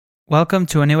Welcome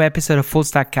to a new episode of Full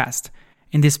Stack Cast.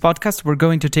 In this podcast, we're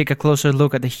going to take a closer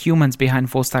look at the humans behind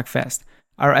Full Stack Fest,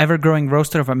 our ever-growing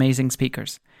roster of amazing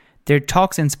speakers. Their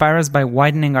talks inspire us by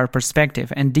widening our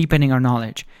perspective and deepening our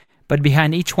knowledge. But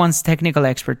behind each one's technical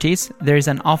expertise, there is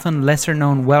an often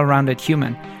lesser-known, well-rounded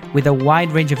human with a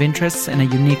wide range of interests and a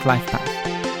unique life path.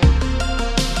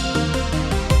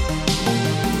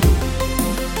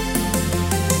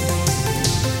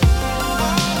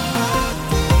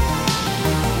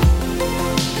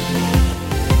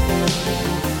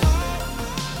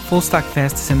 Full Stack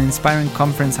Fest is an inspiring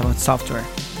conference about software.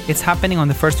 It's happening on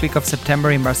the first week of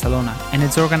September in Barcelona, and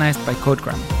it's organized by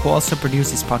Codegram, who also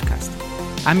produces this podcast.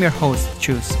 I'm your host,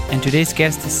 Chus, and today's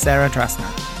guest is Sarah Drasner.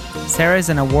 Sarah is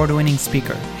an award-winning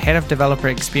speaker, head of developer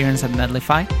experience at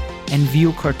Netlify, and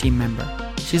Vue core team member.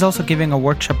 She's also giving a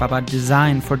workshop about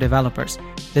design for developers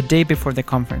the day before the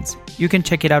conference. You can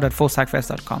check it out at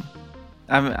fullstackfest.com.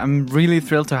 I'm really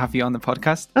thrilled to have you on the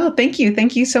podcast. Oh, thank you.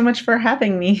 Thank you so much for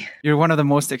having me. You're one of the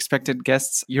most expected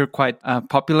guests. You're quite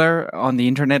popular on the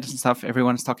internet and stuff.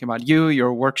 Everyone's talking about you,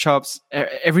 your workshops,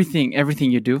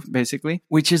 everything you do, basically,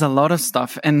 which is a lot of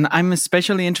stuff. And I'm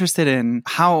especially interested in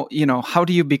how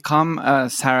do you become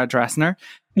Sarah Drasner?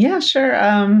 Yeah, sure.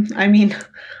 I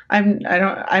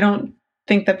don't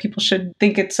think that people should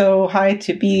think it's so high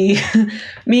to be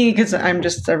me, because I'm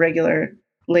just a regular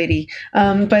lady.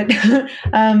 I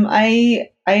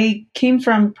came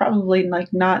from probably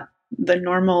not the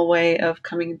normal way of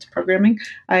coming into programming.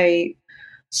 I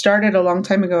started a long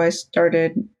time ago. I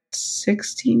started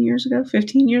 15 years ago,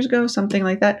 something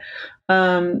like that.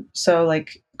 College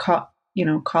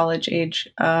age.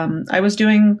 I was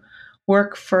doing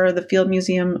work for the Field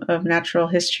Museum of Natural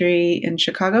History in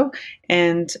Chicago,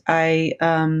 and I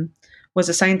was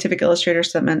a scientific illustrator,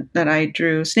 so that meant that I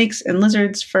drew snakes and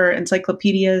lizards for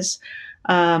encyclopedias.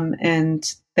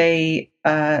 And they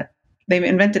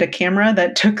invented a camera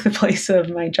that took the place of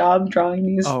my job drawing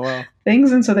these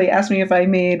things. And so they asked me if I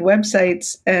made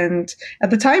websites. And at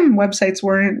the time, websites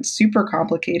weren't super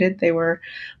complicated. They were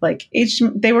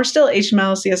they were still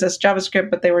HTML, CSS, JavaScript,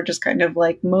 but they were just kind of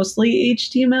like mostly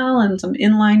HTML and some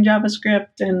inline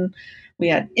JavaScript. And we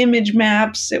had image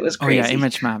maps. It was crazy. Oh yeah,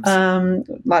 image maps.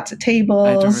 Lots of tables.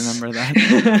 I don't remember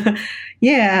that.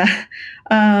 Yeah.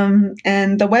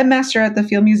 And the webmaster at the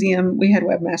Field Museum, we had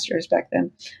webmasters back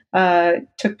then,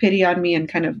 took pity on me and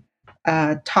kind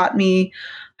of taught me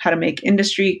how to make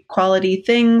industry quality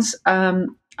things. I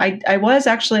was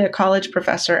actually a college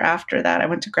professor after that. I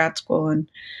went to grad school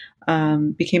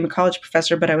and became a college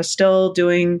professor, but I was still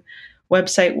doing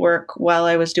website work while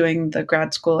I was doing the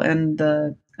grad school and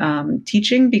the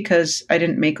teaching, because I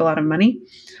didn't make a lot of money.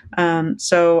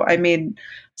 So I made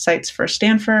sites for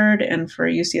Stanford and for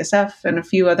UCSF and a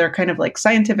few other kind of like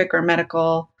scientific or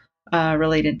medical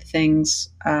related things.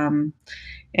 And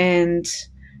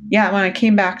yeah, when I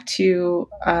came back to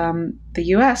the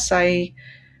US, I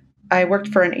worked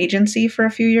for an agency for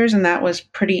a few years, and that was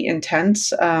pretty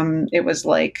intense. It was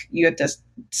like you had to,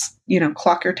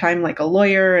 clock your time like a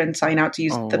lawyer and sign out to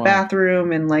use the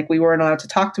bathroom. And like we weren't allowed to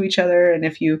talk to each other. And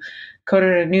if you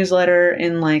coded a newsletter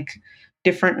in like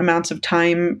different amounts of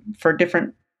time for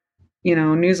different,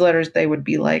 newsletters, they would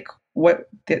be like,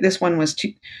 this one was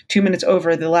 2 minutes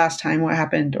over the last time. What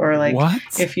happened? Or like, what?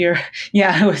 If you're,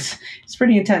 it's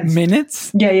pretty intense.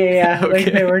 Minutes? Yeah. Okay.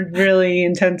 Like they were really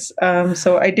intense.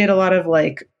 So I did a lot of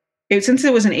since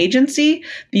it was an agency,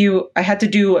 I had to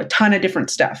do a ton of different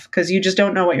stuff, because you just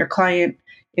don't know what your client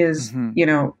is,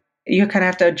 you kind of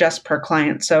have to adjust per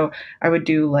client. So I would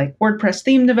do like WordPress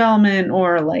theme development,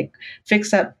 or like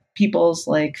fix up people's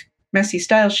like messy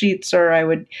style sheets, or I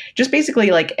would just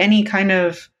basically like any kind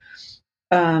of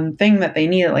thing that they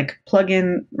needed, like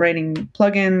writing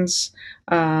plugins.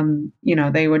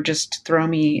 They would just throw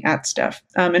me at stuff.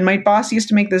 And my boss used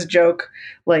to make this joke,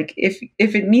 like, if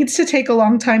it needs to take a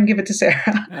long time, give it to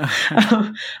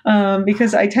Sarah.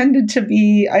 Because I tended to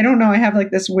be, I don't know, I have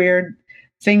like this weird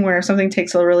thing where if something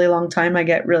takes a really long time, I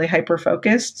get really hyper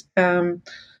focused.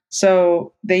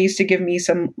 So they used to give me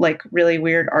some like really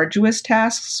weird, arduous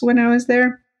tasks when I was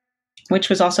there, which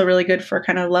was also really good for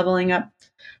kind of leveling up.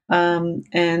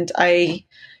 And I,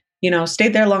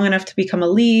 stayed there long enough to become a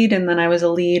lead. And then I was a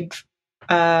lead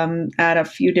at a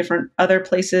few different other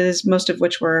places, most of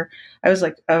which I was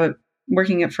like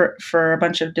working for a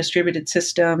bunch of distributed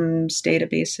systems,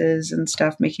 databases and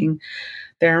stuff, making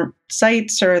their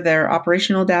sites or their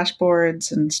operational dashboards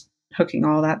and hooking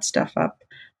all that stuff up.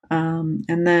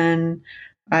 And then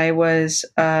I was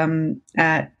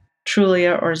at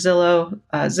Trulia or Zillow.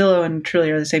 Zillow and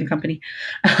Trulia are the same company.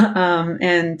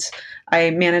 And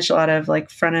I managed a lot of like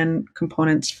front end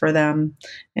components for them,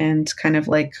 and kind of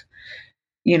like,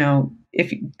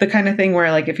 if the kind of thing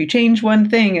where like if you change one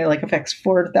thing, it like affects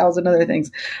 4,000 other things.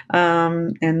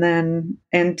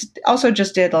 And also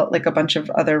just did like a bunch of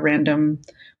other random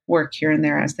work here and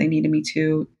there as they needed me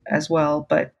to as well.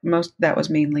 But that was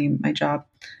mainly my job.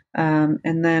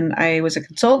 And then I was a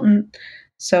consultant,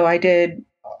 so I did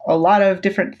a lot of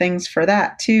different things for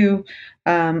that too.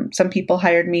 Some people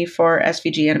hired me for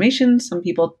SVG animations. Some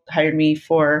people hired me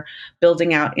for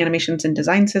building out animations and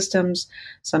design systems.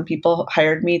 Some people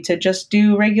hired me to just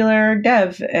do regular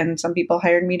dev, and some people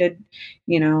hired me to,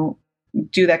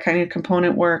 do that kind of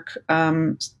component work.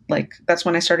 Like that's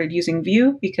when I started using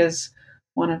Vue, because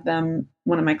one of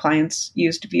my clients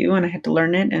used Vue, and I had to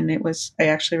learn it, and I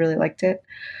actually really liked it.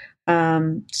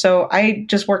 So I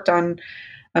just worked on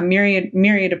a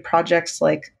myriad of projects.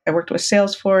 Like I worked with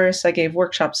Salesforce, I gave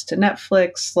workshops to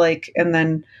Netflix, and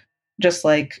then just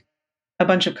like a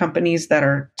bunch of companies that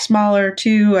are smaller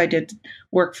too. I did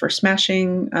work for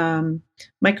Smashing,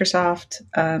 Microsoft,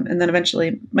 and then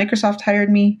eventually Microsoft hired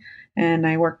me, and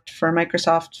I worked for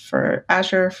Microsoft for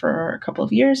Azure for a couple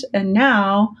of years. And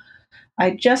now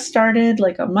I just started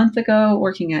like a month ago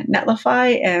working at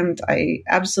Netlify, and I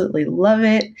absolutely love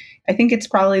it. I think it's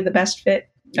probably the best fit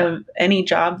of any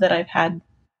job that I've had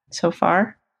so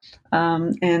far.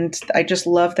 And I just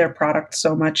love their product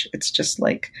so much. It's just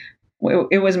like,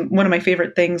 it was one of my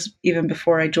favorite things even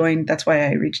before I joined. That's why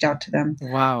I reached out to them.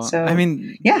 Wow. So,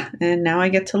 yeah. And now I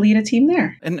get to lead a team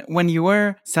there. And when you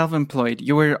were self-employed,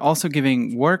 you were also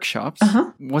giving workshops.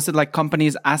 Uh-huh. Was it like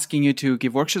companies asking you to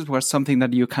give workshops? Was something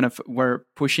that you kind of were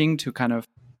pushing to kind of?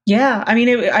 Yeah, I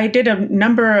mean, I did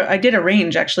a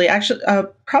range actually,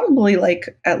 probably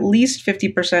like at least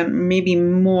 50%, maybe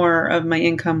more of my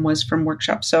income was from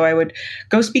workshops. So I would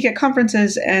go speak at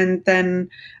conferences and then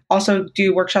also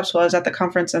do workshops while I was at the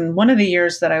conference. And one of the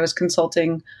years that I was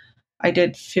consulting, I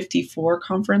did 54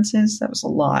 conferences. That was a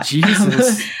lot.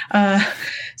 Jesus.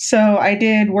 So I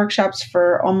did workshops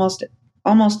for almost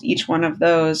each one of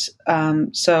those.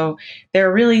 So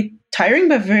they're really tiring,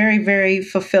 but very, very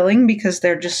fulfilling, because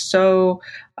they're just so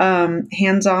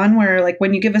hands-on, where like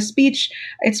when you give a speech,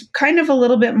 it's kind of a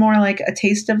little bit more like a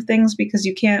taste of things, because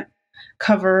you can't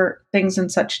cover things in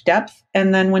such depth.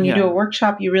 And then when you do a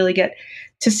workshop, you really get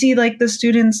to see like the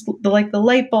students, the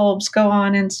light bulbs go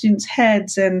on in students'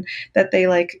 heads, and that they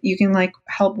you can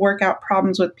help work out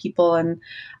problems with people. And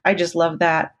I just love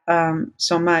that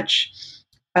so much.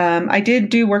 I did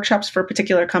do workshops for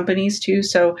particular companies too.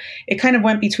 So it kind of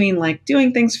went between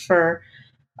doing things for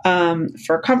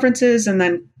conferences, and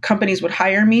then companies would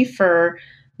hire me for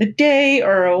the day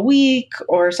or a week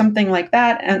or something like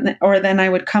that. Or then I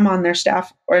would come on their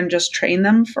staff and just train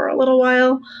them for a little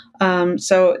while.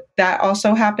 So that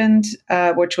also happened,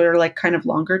 which were kind of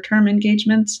longer term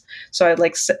engagements. So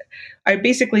I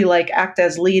basically act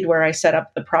as lead, where I set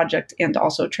up the project and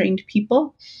also trained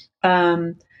people.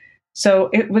 So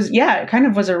it kind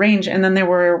of was a range. And then there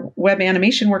were web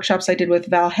animation workshops I did with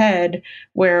Val Head,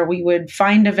 where we would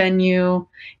find a venue,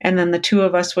 and then the two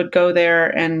of us would go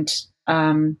there and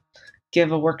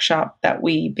give a workshop that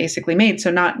we basically made.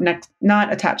 So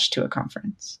not attached to a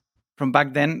conference. From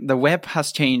back then, the web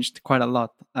has changed quite a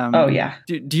lot. Oh, yeah.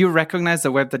 Do you recognize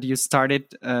the web that you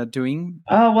started doing?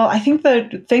 Oh, well, I think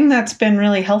the thing that's been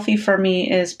really healthy for me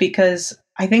is because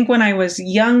I think when I was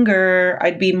younger,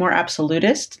 I'd be more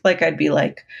absolutist. I'd be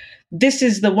like, this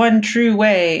is the one true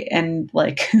way. And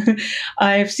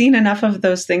I've seen enough of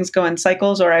those things go in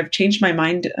cycles, or I've changed my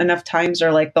mind enough times,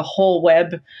 or the whole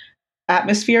web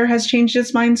atmosphere has changed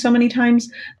its mind so many times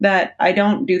that I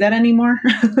don't do that anymore.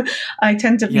 I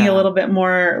tend to be a little bit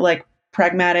more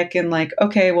pragmatic and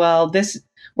okay, well, this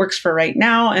works for right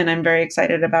now, and I'm very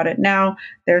excited about it now.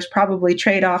 There's probably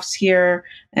trade-offs here,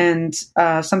 and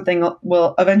something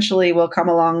will eventually come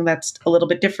along that's a little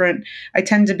bit different. I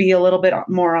tend to be a little bit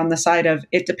more on the side of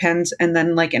it depends, and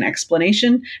then an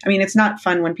explanation. I mean, it's not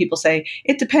fun when people say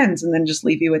it depends and then just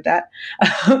leave you with that.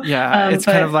 It's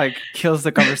kind of kills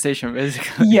the conversation,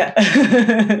 basically. Yeah.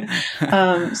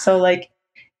 So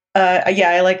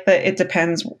I like the it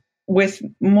depends, with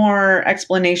more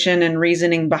explanation and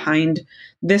reasoning behind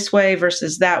this way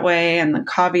versus that way, and the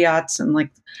caveats, and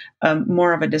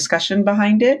more of a discussion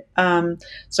behind it.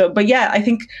 But yeah, I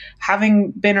think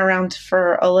having been around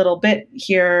for a little bit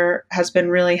here has been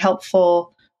really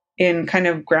helpful in kind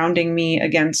of grounding me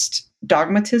against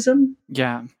dogmatism.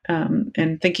 Yeah.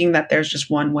 And thinking that there's just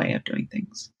one way of doing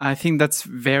things. I think that's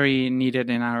very needed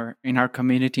in our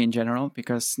community in general,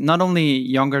 because not only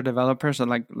younger developers are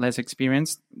like less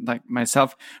experienced, like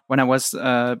myself. When I was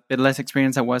a bit less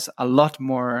experienced, I was a lot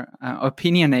more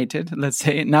opinionated, let's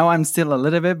say. Now I'm still a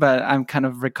little bit, but I'm kind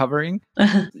of recovering.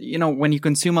 You know, when you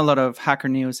consume a lot of hacker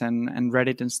news and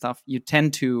Reddit and stuff, you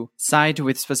tend to side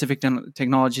with specific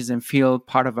technologies and feel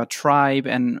part of a tribe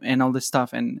and all this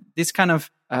stuff. And this kind of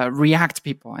React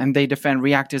people, and they defend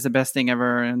React is the best thing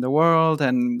ever in the world,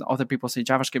 and other people say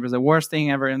JavaScript is the worst thing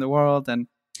ever in the world. And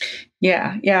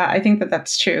yeah, I think that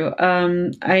that's true.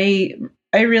 I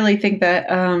really think that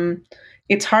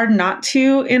it's hard not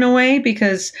to, in a way,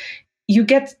 because you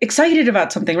get excited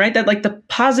about something, right? That like the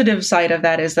positive side of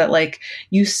that is that like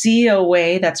you see a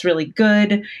way that's really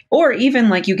good, or even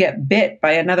like you get bit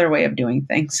by another way of doing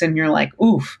things and you're like,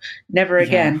 oof, never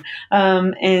again.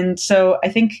 Yeah. And so I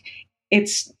think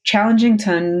it's challenging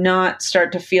to not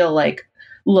start to feel like,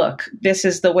 look, this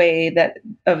is the way that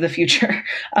of the future.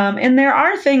 And there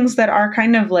are things that are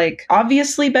kind of like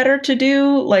obviously better to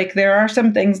do. Like there are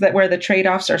some things that where the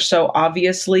trade-offs are so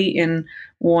obviously in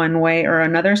one way or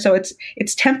another. So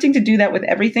it's tempting to do that with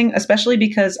everything, especially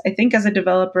because I think as a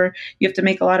developer, you have to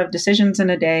make a lot of decisions in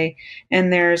a day.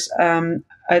 And there's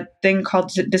a thing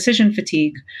called decision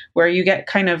fatigue, where you get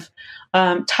kind of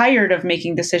tired of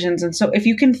making decisions. And so if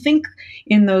you can think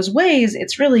in those ways,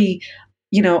 it's really,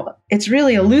 it's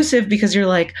really elusive, because you're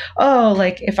like, oh,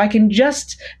 like if I can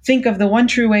just think of the one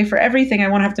true way for everything, I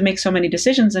won't have to make so many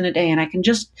decisions in a day, and I can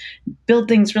just build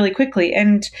things really quickly.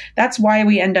 And that's why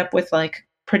we end up with like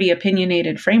pretty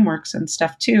opinionated frameworks and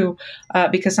stuff too,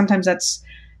 because sometimes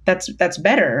that's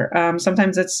better.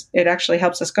 Sometimes it actually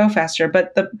helps us go faster.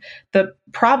 But the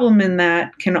problem in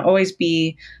that can always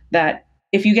be that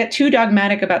if you get too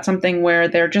dogmatic about something where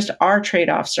there just are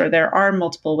trade-offs or there are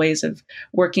multiple ways of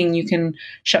working, you can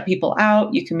shut people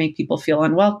out, you can make people feel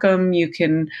unwelcome, you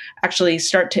can actually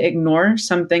start to ignore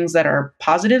some things that are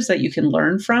positives that you can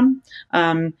learn from.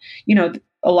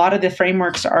 A lot of the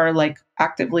frameworks are like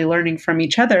actively learning from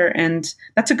each other, and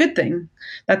that's a good thing.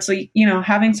 That's like,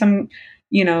 having some,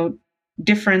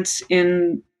 difference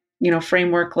in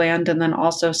framework land, and then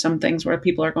also some things where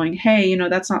people are going, hey,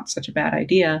 that's not such a bad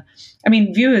idea. I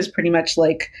mean, Vue is pretty much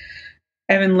like,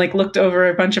 Evan like looked over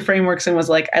a bunch of frameworks and was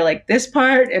like, I like this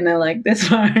part, and I like this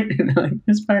part, and I like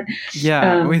this part.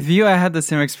 Yeah, with Vue, I had the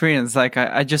same experience. Like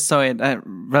I just saw it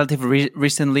relatively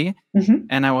recently,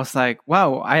 and I was like,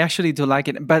 wow, I actually do like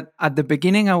it. But at the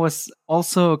beginning, I was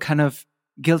also kind of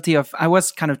guilty of, I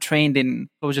was kind of trained in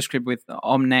ClojureScript with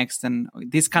Omnext and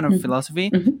this kind of philosophy.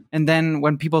 And then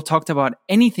when people talked about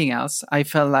anything else, I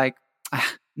felt like,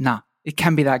 no, it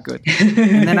can't be that good.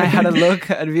 And then I had a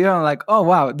look at Vue and I'm like, oh,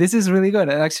 wow, this is really good.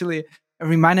 It actually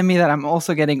reminded me that I'm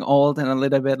also getting old and a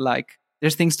little bit like,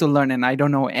 there's things to learn and I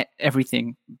don't know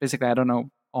everything. Basically, I don't know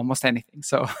almost anything.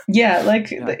 So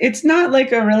it's not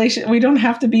like a relation. We don't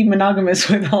have to be monogamous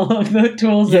with all of the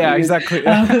tools. Yeah, exactly.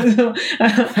 I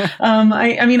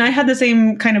mean, I had the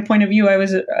same kind of point of view. I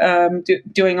was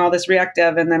doing all this React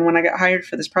dev, and then when I got hired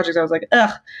for this project, I was like,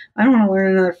 ugh, I don't want to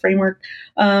learn another framework.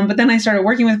 But then I started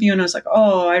working with Vue, and I was like,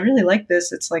 oh, I really like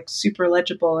this. It's like super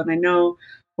legible, and I know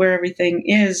where everything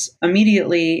is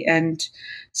immediately and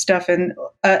stuff. And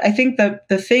I think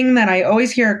the thing that I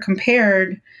always hear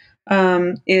compared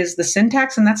is the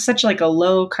syntax, and that's such like a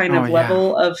low kind of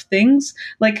level of things.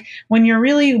 Like when you're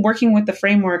really working with the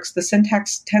frameworks, the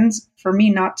syntax tends for me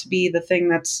not to be the thing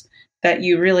that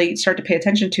you really start to pay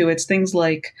attention to. It's things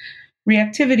like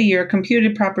reactivity or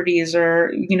computed properties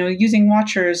or using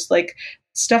watchers, like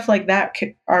stuff like that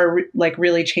are like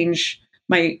really change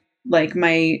my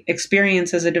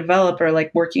experience as a developer,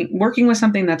 like working with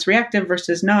something that's reactive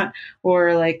versus not,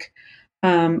 or like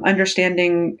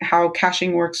understanding how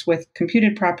caching works with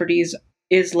computed properties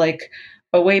is like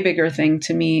a way bigger thing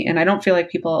to me. And I don't feel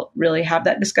like people really have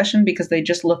that discussion because they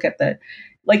just look at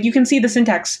you can see the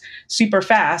syntax super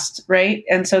fast, right?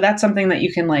 And so that's something that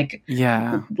you can like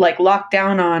lock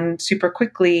down on super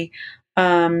quickly.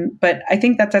 But I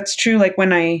think that's true. Like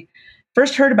when I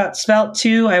first heard about Svelte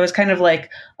 2, I was kind of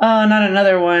like, oh, not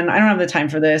another one. I don't have the time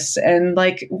for this. And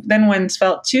like then when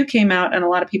Svelte 2 came out and a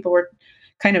lot of people were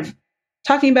kind of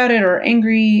talking about it or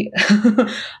angry,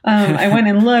 I went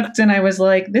and looked and I was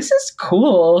like, this is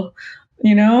cool,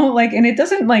 and it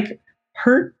doesn't like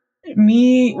hurt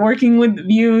me working with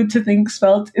Vue to think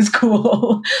Svelte is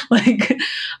cool. So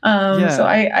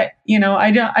I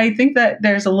think that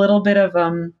there's a little bit of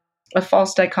a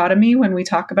false dichotomy when we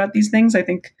talk about these things. I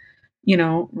think,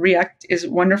 React is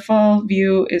wonderful,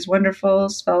 Vue is wonderful,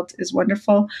 Svelte is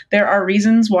wonderful. There are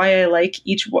reasons why I like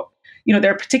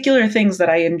there are particular things that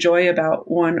I enjoy about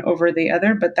one over the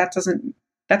other, but that's an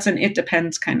it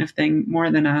depends kind of thing more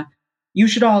than a you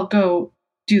should all go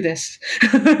do this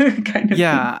kind of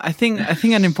thing. I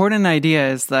think an important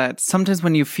idea is that sometimes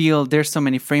when you feel there's so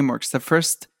many frameworks, the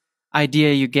first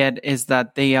idea you get is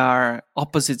that they are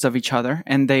opposites of each other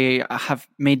and they have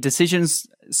made decisions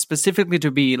specifically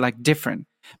to be like different.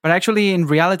 But actually, in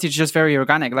reality, it's just very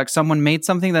organic. Like someone made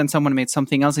something, then someone made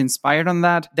something else inspired on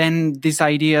that. Then these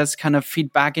ideas kind of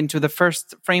feed back into the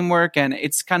first framework. And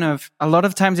it's kind of, a lot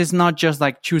of times it's not just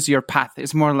like choose your path.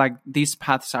 It's more like these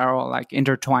paths are all like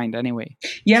intertwined anyway.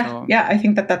 Yeah. I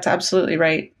think that's absolutely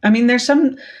right. I mean, there's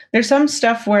some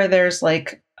stuff where there's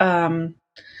like,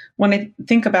 when I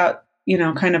think about,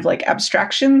 kind of like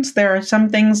abstractions, there are some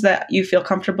things that you feel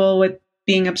comfortable with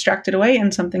being abstracted away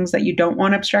and some things that you don't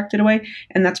want abstracted away.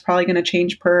 And that's probably going to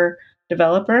change per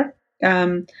developer.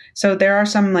 So there are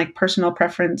some like personal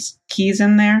preference keys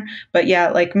in there, but yeah,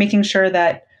 like making sure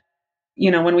that,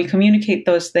 when we communicate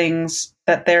those things,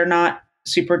 that they're not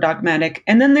super dogmatic.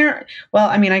 And then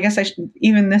I guess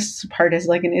even this part is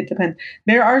like it depends.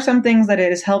 There are some things that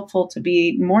it is helpful to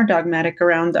be more dogmatic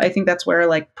around. I think that's where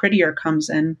like Prettier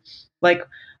comes in. Like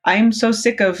I was so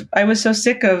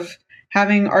sick of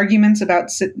having arguments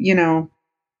about,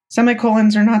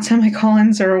 semicolons or not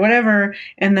semicolons or whatever.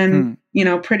 And then,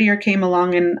 Prettier came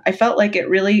along and I felt like it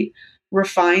really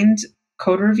refined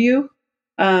code review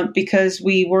because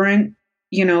we weren't,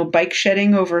 bike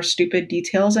shedding over stupid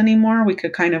details anymore. We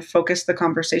could kind of focus the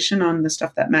conversation on the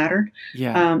stuff that mattered.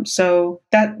 Yeah. So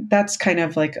that's kind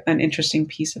of like an interesting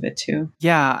piece of it too.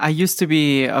 Yeah. I used to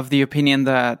be of the opinion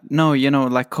that no,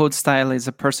 like code style is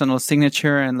a personal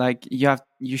signature and like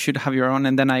you should have your own.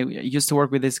 And then I used to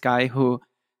work with this guy who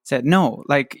said, no,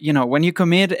 like, when you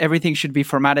commit, everything should be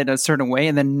formatted a certain way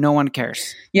and then no one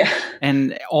cares. Yeah.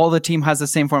 And all the team has the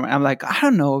same format. I'm like, I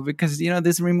don't know, because,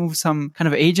 this removes some kind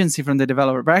of agency from the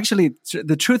developer. But actually,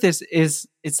 the truth is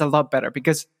it's a lot better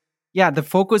because, the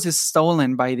focus is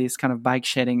stolen by these kind of bike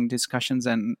shedding discussions.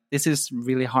 And this is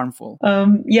really harmful.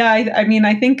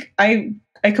 I think I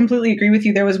completely agree with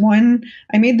you. There was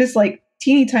I made this like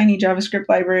teeny tiny JavaScript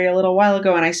library a little while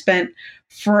ago, and I spent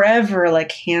forever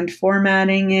like hand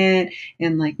formatting it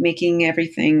and like making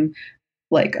everything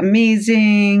like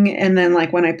amazing. And then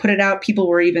like when I put it out, people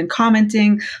were even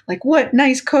commenting like, what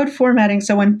nice code formatting.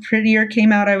 So when Prettier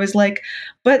came out, I was like,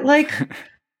 but like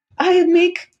I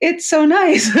make it so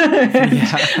nice.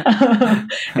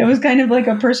 It was kind of like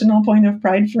a personal point of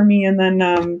pride for me. And then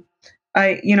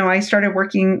I started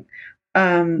working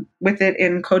with it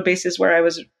in code bases where I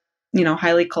was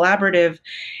highly collaborative.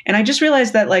 And I just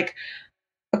realized that like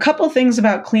a couple things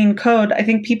about clean code. I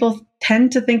think people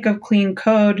tend to think of clean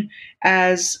code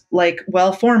as like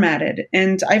well formatted.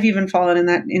 And I've even fallen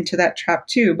into that trap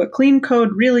too. But clean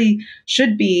code really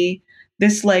should be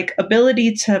this like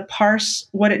ability to parse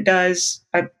what it does.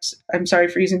 I'm sorry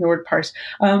for using the word parse,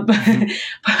 but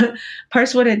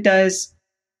parse what it does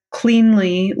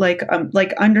cleanly, like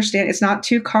understand it's not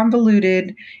too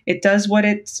convoluted. It does what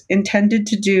it's intended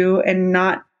to do and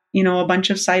not, a bunch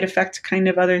of side effect kind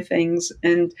of other things.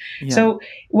 And so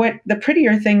what the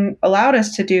Prettier thing allowed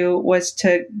us to do was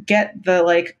to get the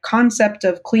like concept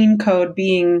of clean code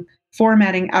being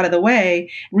formatting out of the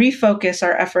way, refocus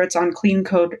our efforts on clean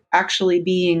code actually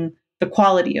being the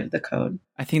quality of the code.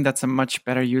 I think that's a much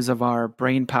better use of our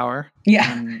brain power.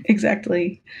 Yeah,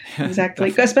 exactly.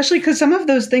 Especially because some of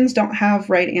those things don't have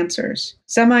right answers.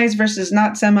 Semis versus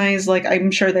not semis, like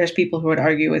I'm sure there's people who would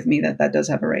argue with me that does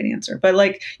have a right answer. But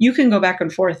like you can go back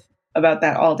and forth about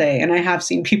that all day. And I have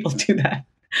seen people do that.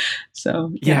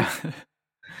 So yeah.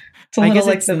 It's a little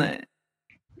like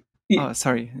Oh,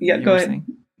 sorry. Yeah, go ahead. Saying?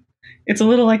 It's a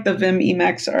little like the Vim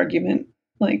Emacs argument.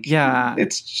 Like,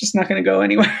 it's just not going to go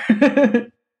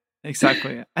anywhere.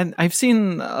 Exactly. And I've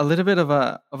seen a little bit of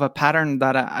a pattern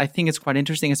that I think is quite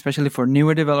interesting, especially for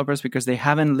newer developers, because they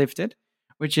haven't lived it,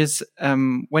 which is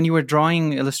when you were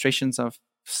drawing illustrations of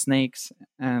snakes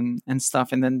and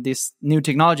stuff, and then this new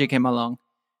technology came along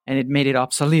and it made it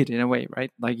obsolete in a way,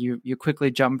 right? Like you quickly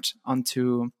jumped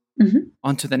onto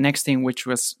the next thing, which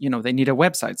was, they needed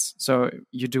websites. So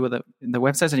you do the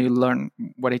websites and you learn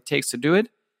what it takes to do it.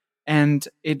 And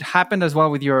it happened as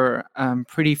well with your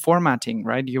pretty formatting,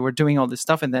 right? You were doing all this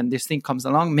stuff and then this thing comes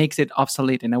along, makes it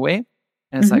obsolete in a way.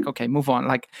 And it's like, okay, move on.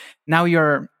 Like now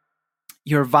your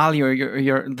value,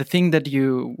 your the thing that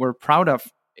you were proud of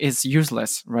is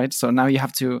useless, right? So now you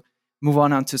have to move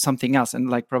on to something else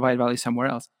and like provide value somewhere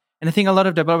else. And I think a lot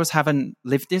of developers haven't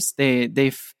lived this.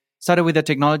 They've started with the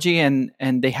technology and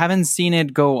they haven't seen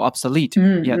it go obsolete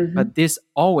yet. But this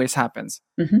always happens,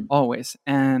 always.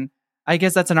 And I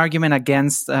guess that's an argument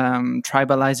against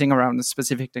tribalizing around a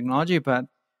specific technology. But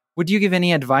would you give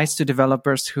any advice to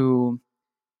developers who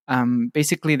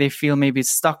basically they feel maybe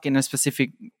stuck in a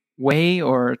specific way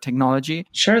or technology?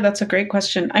 Sure, that's a great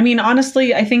question. I mean,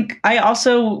 honestly, I think I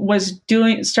also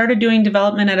started doing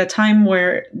development at a time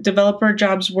where developer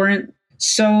jobs weren't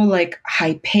so like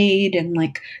high paid and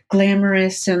like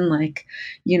glamorous and like,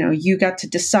 you got to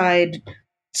decide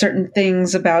certain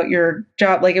things about your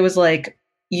job. Like it was like,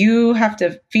 you have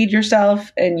to feed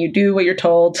yourself and you do what you're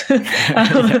told.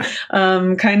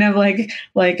 Kind of like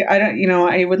I don't,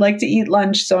 I would like to eat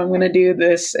lunch, so I'm going to do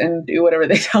this and do whatever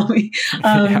they tell me.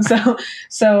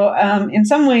 So in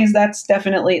some ways that's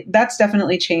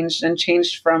definitely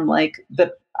changed from like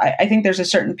I think there's a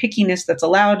certain pickiness that's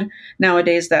allowed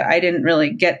nowadays that I didn't really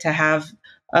get to have.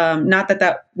 Not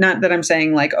that I'm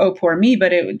saying like, oh, poor me,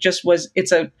 but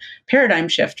it's a paradigm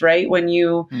shift, right? When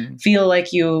you feel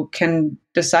like you can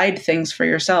decide things for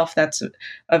yourself, that's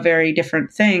a very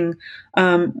different thing.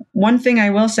 One thing I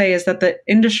will say is that the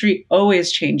industry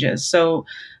always changes. So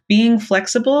being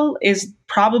flexible is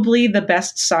probably the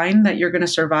best sign that you're going to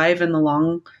survive in the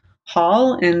long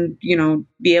haul and,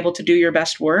 be able to do your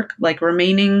best work, like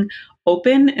remaining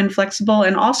open and flexible.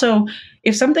 And also,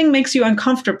 if something makes you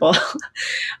uncomfortable,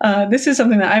 this is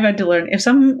something that I've had to learn. If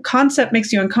some concept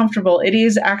makes you uncomfortable, it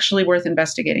is actually worth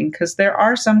investigating, because there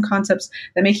are some concepts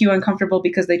that make you uncomfortable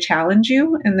because they challenge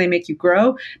you and they make you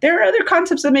grow. There are other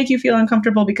concepts that make you feel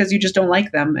uncomfortable because you just don't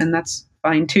like them, and that's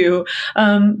fine too.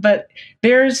 But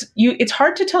it's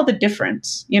hard to tell the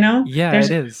difference, Yeah,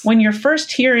 it is. When you're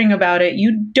first hearing about it,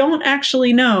 you don't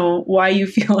actually know why you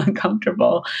feel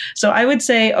uncomfortable. So I would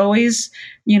say always,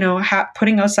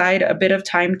 putting aside a bit of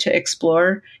time to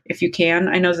explore if you can.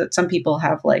 I know that some people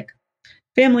have like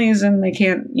families and they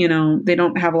can't, they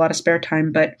don't have a lot of spare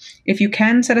time, but if you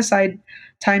can set aside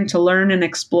time to learn and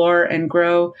explore and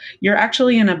grow, you're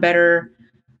actually in a better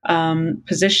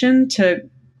position to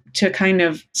kind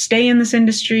of stay in this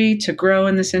industry, to grow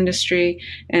in this industry,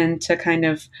 and to kind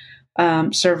of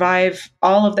survive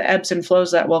all of the ebbs and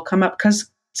flows that will come up. Because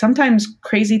sometimes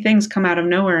crazy things come out of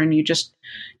nowhere and you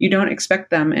don't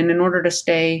expect them. And in order to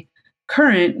stay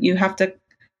current, you have to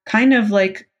kind of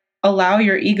like allow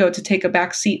your ego to take a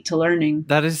back seat to learning.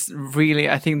 That is really,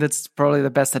 I think that's probably the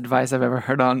best advice I've ever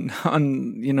heard on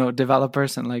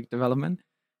developers and like development.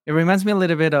 It reminds me a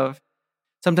little bit of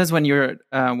sometimes when you're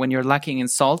lacking in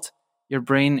salt, your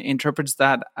brain interprets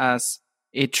that as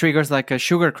it triggers like a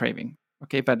sugar craving.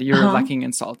 Okay, but you're lacking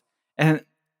in salt. And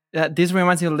this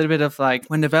reminds me a little bit of like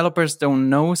when developers don't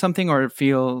know something or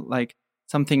feel like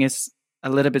something is a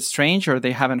little bit strange or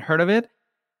they haven't heard of it,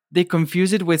 they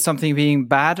confuse it with something being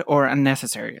bad or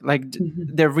unnecessary. Like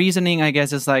their reasoning, I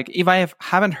guess, is like, if I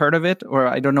haven't heard of it or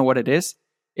I don't know what it is,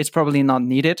 it's probably not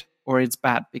needed or it's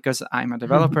bad because I'm a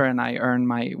developer and I earn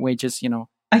my wages,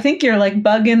 I think you're like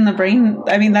bugging the brain.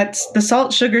 I mean, that's the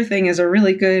salt sugar thing is a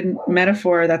really good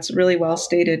metaphor. That's really well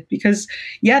stated because,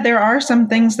 yeah, there are some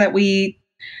things that we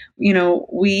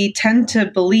tend to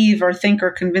believe or think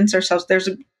or convince ourselves. There's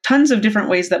tons of different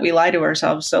ways that we lie to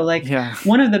ourselves. So like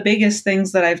one of the biggest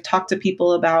things that I've talked to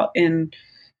people about in,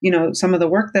 some of the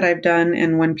work that I've done,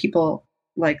 and when people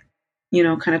like,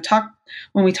 kind of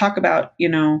when we talk about,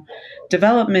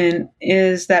 development,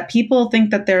 is that people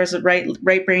think that there's a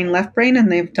right brain, left brain,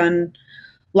 and they've done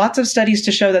lots of studies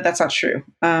to show that that's not true.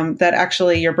 That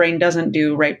actually your brain doesn't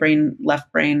do right brain,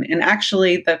 left brain. And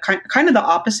actually the kind of the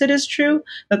opposite is true,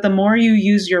 that the more you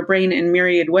use your brain in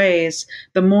myriad ways,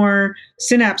 the more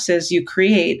synapses you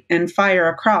create and fire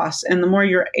across, and the more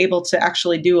you're able to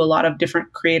actually do a lot of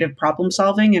different creative problem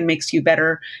solving and makes you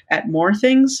better at more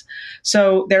things.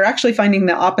 So they're actually finding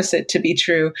the opposite to be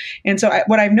true. And so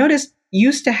what I've noticed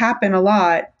used to happen a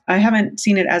lot, I haven't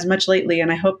seen it as much lately,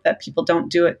 and I hope that people don't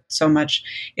do it so much,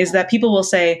 is that people will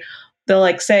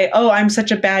they'll say, oh, I'm such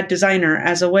a bad designer,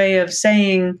 as a way of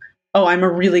saying, oh, I'm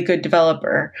a really good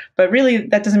developer. But really,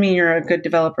 that doesn't mean you're a good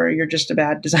developer. You're just a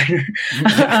bad designer.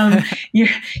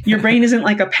 Your brain isn't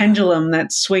like a pendulum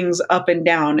that swings up and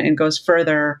down and goes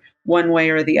further one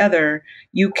way or the other.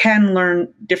 You can learn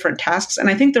different tasks. And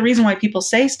I think the reason why people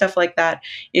say stuff like that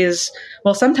is,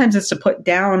 well, sometimes it's to put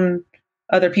down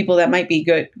other people that might be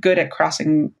good at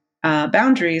crossing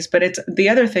boundaries. But it's the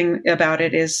other thing about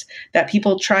it is that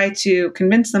people try to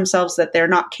convince themselves that they're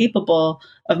not capable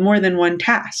of more than one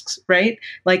tasks, right?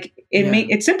 Like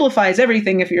it simplifies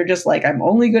everything if you're just like, I'm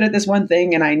only good at this one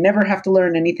thing and I never have to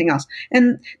learn anything else.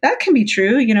 And that can be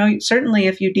true. Certainly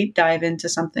if you deep dive into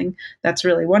something, that's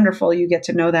really wonderful. You get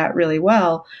to know that really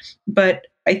well. But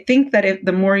I think that if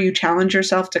the more you challenge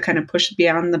yourself to kind of push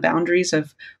beyond the boundaries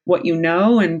of what you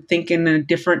know and think in a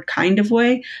different kind of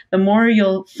way, the more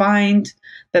you'll find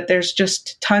that there's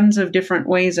just tons of different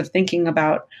ways of thinking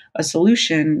about a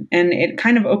solution. And it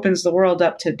kind of opens the world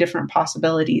up to different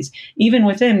possibilities, even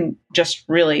within just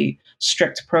really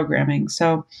strict programming.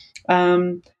 So,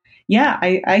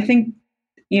 I think,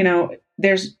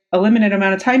 there's a limited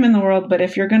amount of time in the world, but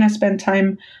if you're going to spend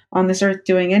time on this earth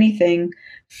doing anything,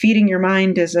 feeding your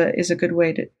mind is a good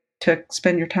way to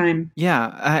spend your time.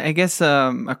 Yeah, I guess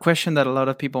a question that a lot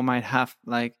of people might have,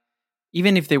 like,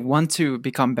 even if they want to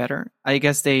become better, I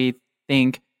guess they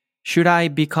think, should I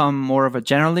become more of a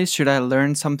generalist? Should I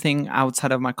learn something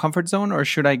outside of my comfort zone, or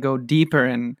should I go deeper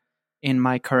in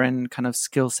my current kind of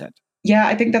skill set? Yeah,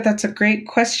 I think that's a great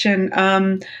question.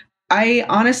 I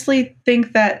honestly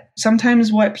think that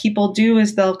sometimes what people do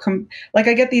is they'll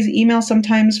I get these emails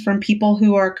sometimes from people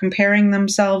who are comparing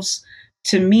themselves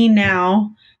to me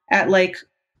now at like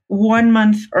 1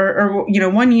 month or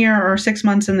 1 year or 6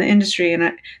 months in the industry.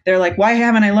 And they're like, why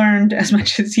haven't I learned as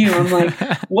much as you? I'm like,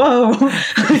 whoa,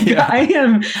 yeah. I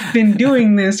have been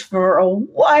doing this for a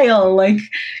while. Like,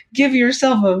 give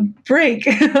yourself a break.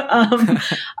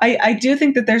 I do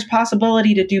think that there's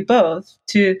possibility to do both,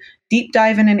 to deep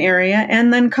dive in an area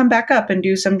and then come back up and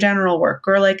do some general work,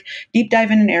 or like deep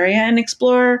dive in an area and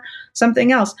explore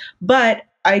something else. But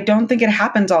I don't think it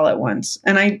happens all at once.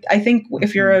 And I think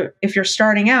if you're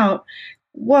starting out,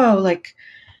 like,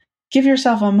 give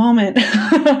yourself a moment.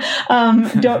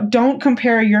 Don't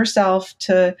compare yourself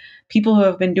to people who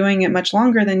have been doing it much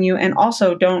longer than you. And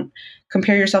also don't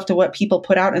compare yourself to what people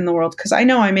put out in the world. Cause I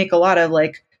know I make a lot of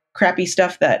like crappy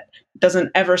stuff that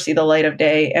doesn't ever see the light of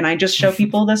day. And I just show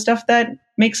people the stuff that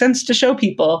makes sense to show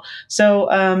people. So,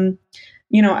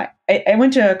 I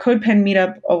went to a CodePen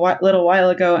meetup a little while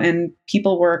ago, and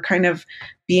people were kind of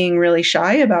being really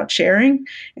shy about sharing.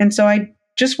 And so I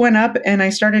just went up and I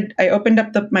opened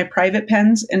up my private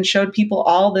pens and showed people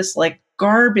all this like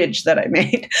garbage that I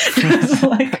made. It was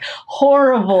like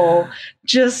horrible.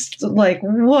 Just like,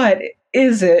 what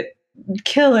is it?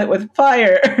 Kill it with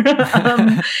fire.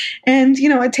 And,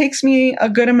 it takes me a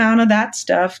good amount of that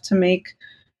stuff to make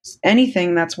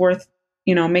anything that's worth,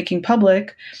 making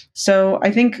public. So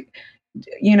I think,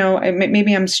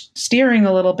 maybe I'm steering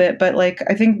a little bit, but like,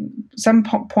 I think some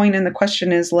point in the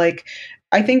question is like,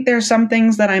 I think there's some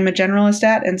things that I'm a generalist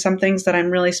at and some things that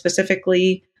I'm really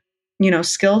specifically,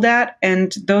 skilled at,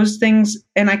 and those things,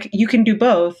 and you can do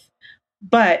both,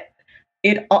 but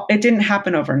it didn't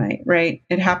happen overnight, right?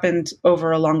 It happened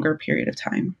over a longer period of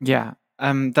time. Yeah.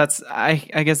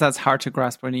 I guess that's hard to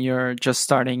grasp when you're just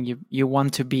starting. You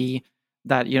want to be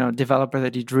that, developer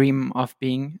that you dream of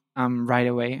being right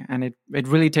away. And it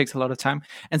really takes a lot of time.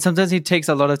 And sometimes it takes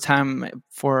a lot of time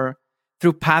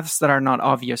through paths that are not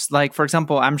obvious. Like, for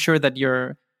example, I'm sure that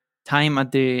your time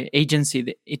at the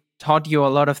agency, it taught you a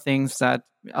lot of things that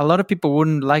a lot of people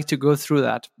wouldn't like to go through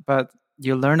that, but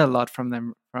you learn a lot from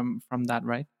them, from that,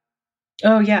 right?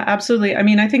 Oh yeah, absolutely. I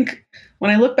mean, I think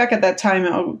when I look back at that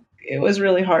time, it was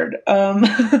really hard. I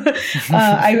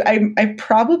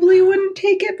probably wouldn't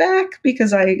take it back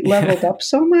because I leveled up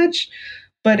so much,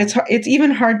 but it's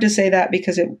even hard to say that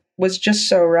because it was just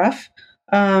so rough.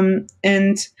 And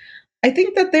I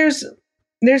think that there's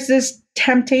this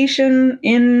temptation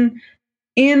in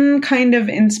kind of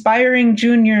inspiring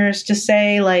juniors to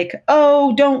say like,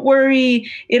 oh, don't worry,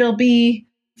 it'll be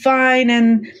fine.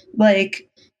 And like,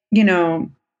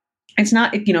 it's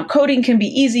not, coding can be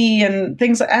easy and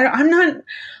things. I'm not,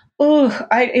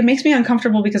 it makes me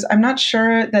uncomfortable because I'm not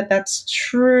sure that that's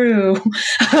true.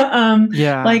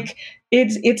 Yeah. Like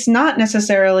it's not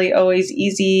necessarily always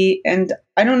easy. And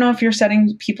I don't know if you're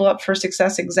setting people up for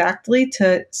success exactly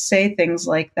to say things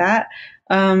like that.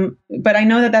 But I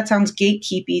know that sounds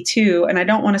gatekeepy too. And I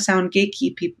don't want to sound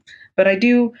gatekeepy, but I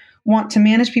do want to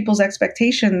manage people's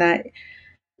expectation that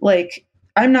like,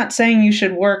 I'm not saying you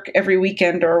should work every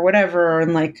weekend or whatever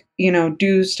and like,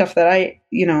 do stuff that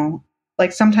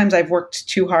like sometimes I've worked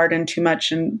too hard and too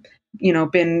much and,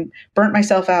 been burnt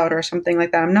myself out or something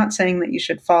like that. I'm not saying that you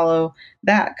should follow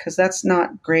that because that's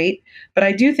not great. But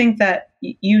I do think that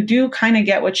you do kind of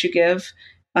get what you give.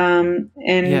 And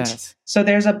yes. So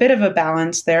there's a bit of a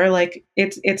balance there. Like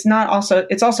it's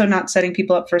also not setting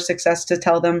people up for success to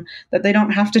tell them that they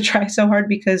don't have to try so hard,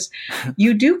 because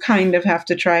you do kind of have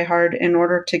to try hard in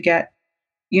order to get,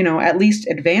 at least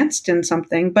advanced in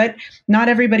something, but not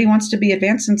everybody wants to be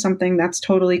advanced in something. That's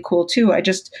totally cool too. I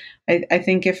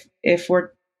think if we're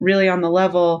really on the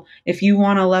level, if you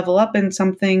want to level up in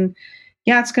something,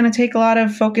 yeah, it's going to take a lot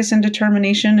of focus and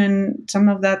determination. And some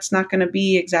of that's not going to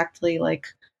be exactly like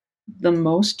the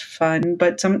most fun,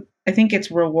 but I think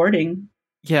it's rewarding.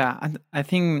 Yeah, I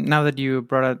think now that you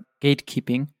brought up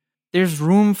gatekeeping, there's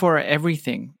room for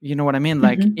everything. You know what I mean?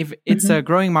 Like Mm-hmm. if it's Mm-hmm. a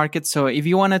growing market, so if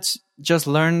you want to just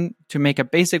learn to make a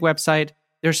basic website,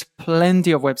 there's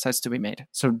plenty of websites to be made.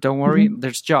 So don't worry, Mm-hmm.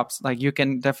 there's jobs. Like you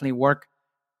can definitely work,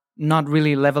 not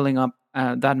really leveling up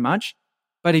that much.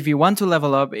 But if you want to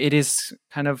level up, it is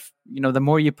kind of, the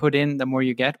more you put in, the more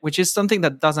you get, which is something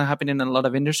that doesn't happen in a lot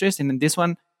of industries. And in this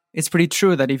one, it's pretty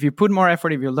true that if you put more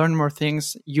effort, if you learn more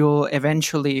things, you'll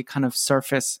eventually kind of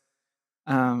surface.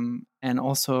 And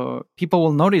also people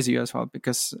will notice you as well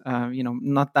because,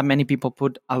 not that many people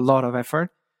put a lot of effort.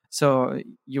 So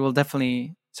you will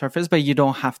definitely surface, but you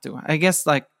don't have to. I guess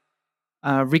like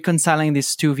reconciling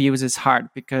these two views is hard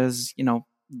because,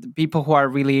 the people who are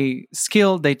really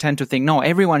skilled, they tend to think, no,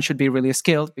 everyone should be really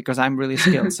skilled because I'm really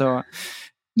skilled. So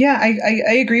Yeah,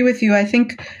 I agree with you. I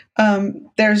think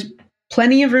there's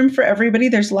plenty of room for everybody.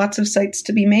 There's lots of sites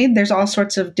to be made. There's all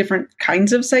sorts of different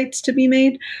kinds of sites to be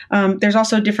made. There's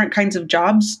also different kinds of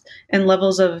jobs and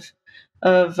levels of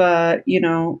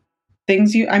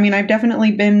things. I mean, I've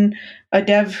definitely been a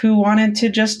dev who wanted to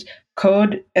just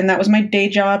code, and that was my day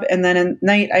job. And then at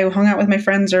night, I hung out with my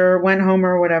friends or went home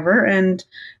or whatever. And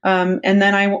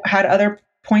then I had other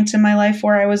points in my life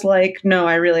where I was like, no,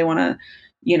 I really want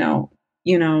to,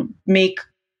 make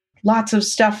lots of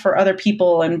stuff for other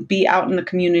people and be out in the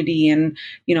community and,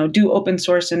 do open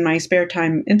source in my spare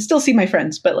time and still see my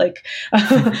friends. But like,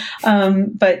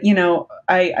 but,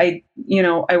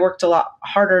 I worked a lot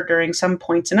harder during some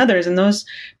points and others. And those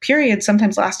periods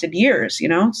sometimes lasted years,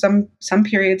 some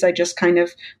periods I just kind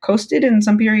of coasted and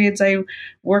some periods I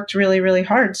worked really, really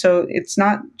hard. So it's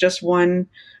not just one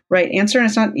right answer. And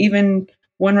it's not even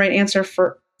one right answer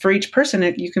for each person.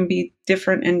 You can be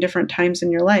different in different times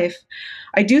in your life.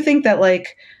 I do think that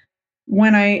like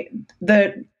when I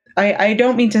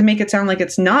don't mean to make it sound like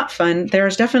it's not fun.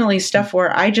 There's definitely stuff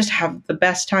where I just have the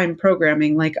best time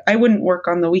programming. Like I wouldn't work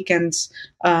on the weekends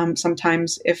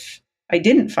sometimes if I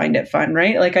didn't find it fun,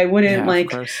 right? Like I wouldn't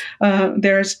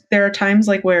there are times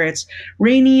like where it's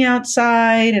rainy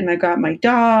outside and I got my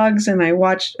dogs and I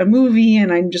watched a movie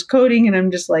and I'm just coding and I'm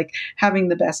just like having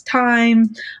the best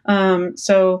time.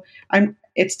 So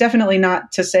it's definitely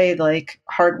not to say like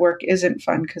hard work isn't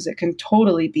fun because it can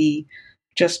totally be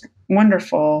just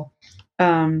wonderful.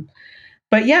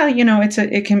 But yeah,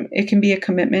 it can be a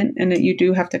commitment, and you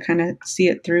do have to kind of see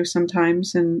it through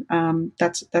sometimes, and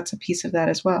that's a piece of that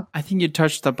as well. I think you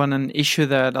touched upon an issue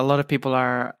that a lot of people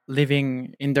are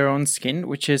living in their own skin,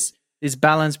 which is this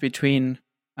balance between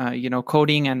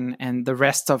coding and the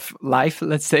rest of life,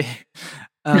 let's say,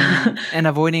 and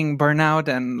avoiding burnout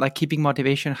and like keeping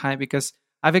motivation high. Because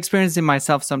I've experienced it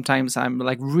myself. Sometimes I'm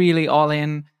like really all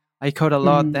in. I code a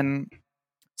lot, then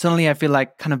suddenly I feel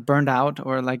like kind of burned out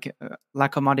or like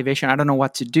lack of motivation. I don't know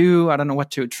what to do. I don't know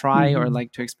what to try or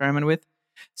like to experiment with.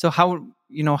 So how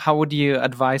would you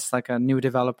advise like a new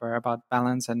developer about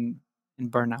balance and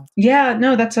burnout? Yeah,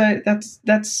 no, that's a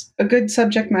good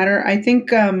subject matter. I think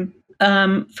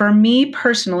for me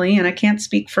personally, and I can't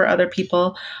speak for other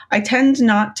people, I tend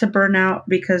not to burn out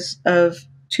because of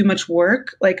too much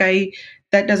work.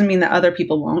 That doesn't mean that other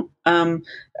people won't.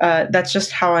 That's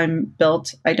just how I'm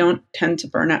built. I don't tend to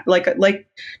burn out.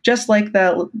 Just like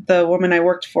the woman I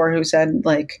worked for who said,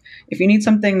 like, if you need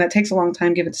something that takes a long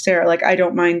time, give it to Sarah. Like, I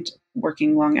don't mind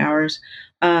working long hours.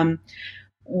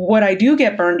 What I do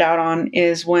get burned out on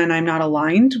is when I'm not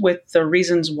aligned with the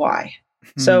reasons why.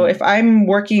 So if I'm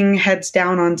working heads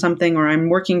down on something, or I'm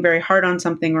working very hard on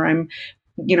something, or I'm,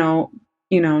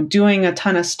 doing a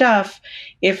ton of stuff,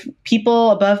 if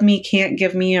people above me can't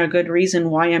give me a good reason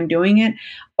why I'm doing it,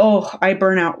 I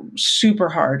burn out super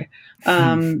hard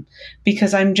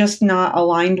because I'm just not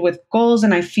aligned with goals,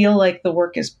 and I feel like the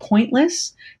work is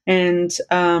pointless, and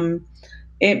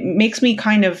it makes me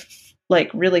kind of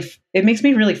it makes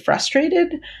me really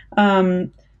frustrated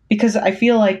because I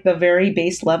feel like the very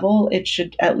base level, it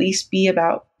should at least be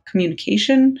about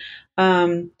communication.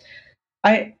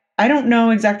 I don't know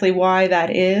exactly why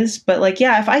that is, but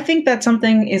if I think that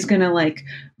something is going to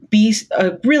be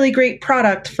a really great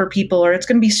product for people, or it's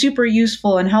going to be super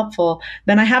useful and helpful,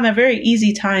 then I have a very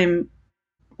easy time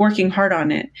working hard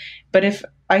on it. But if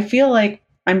I feel like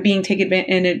I'm being taken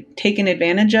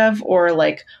advantage of,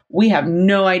 or we have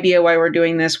no idea why we're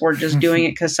doing this, we're just doing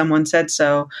it because someone said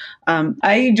so,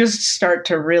 I just start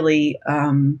to really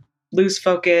lose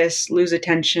focus, lose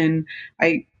attention.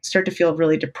 I start to feel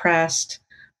really depressed.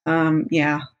 That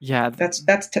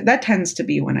tends to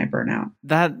be when I burn out.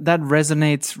 That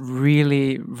resonates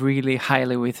really, really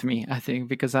highly with me, I think,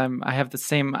 because I have the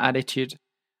same attitude.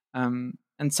 And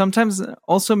And sometimes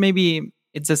also maybe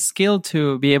it's a skill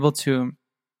to be able to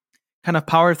kind of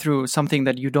power through something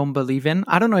that you don't believe in.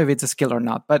 I don't know if it's a skill or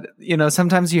not, but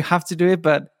sometimes you have to do it.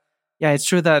 But yeah, it's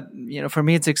true that for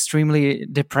me it's extremely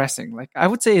depressing. Like I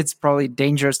would say it's probably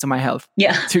dangerous to my health.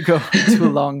 Yeah. To go too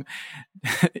long,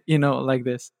 like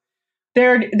this.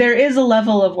 There is a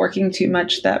level of working too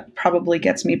much that probably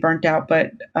gets me burnt out,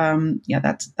 but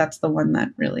that's the one that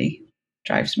really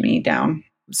drives me down.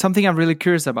 Something I'm really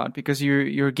curious about, because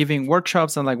you're giving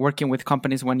workshops and like working with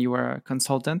companies when you were a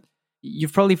consultant.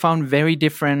 You've probably found very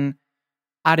different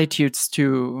attitudes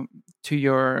to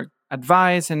your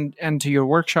advice and to your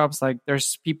workshops. Like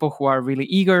there's people who are really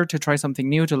eager to try something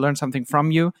new, to learn something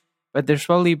from you, but there's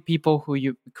probably people who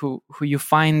you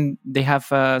find they have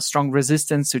a strong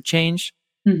resistance to change.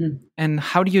 Mm-hmm. And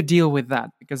how do you deal with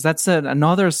that? Because that's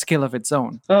another skill of its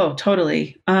own. Oh,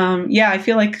 totally. I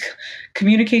feel like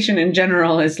communication in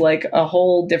general is like a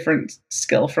whole different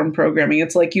skill from programming.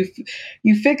 It's like you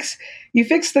fix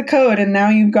the code, and now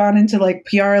you've gone into like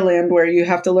PR land where you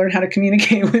have to learn how to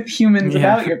communicate with humans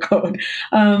about your code.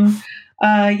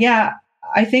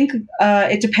 I think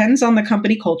it depends on the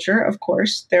company culture, of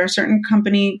course. There are certain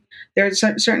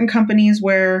companies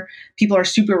where people are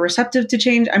super receptive to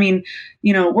change. I mean,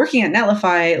 working at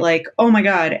Netlify, like, oh my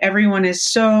God, everyone is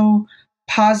so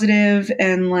positive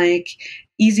and like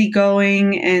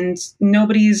easygoing, and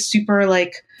nobody's super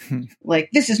like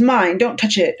this is mine, don't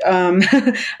touch it,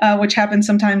 which happens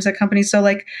sometimes at companies. So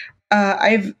like,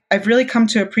 I've really come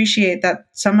to appreciate that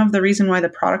some of the reason why the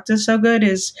product is so good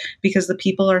is because the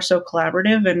people are so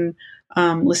collaborative and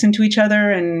listen to each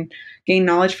other and gain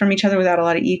knowledge from each other without a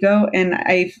lot of ego. And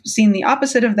I've seen the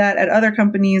opposite of that at other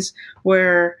companies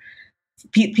where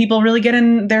people really get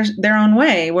in their own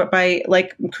way by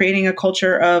like creating a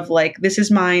culture of like, this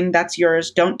is mine, that's yours,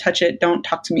 don't touch it, don't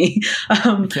talk to me.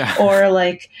 Or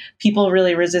like people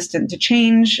really resistant to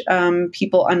change,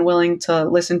 people unwilling to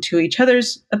listen to each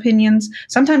other's opinions.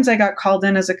 Sometimes I got called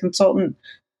in as a consultant,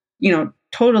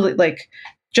 totally like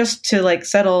just to like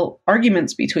settle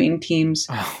arguments between teams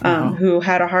who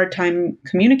had a hard time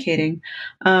communicating.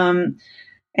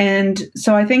 And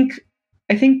so I think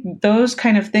those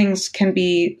kind of things can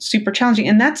be super challenging.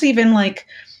 And that's even like,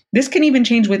 this can even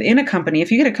change within a company.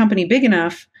 If you get a company big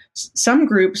enough, some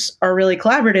groups are really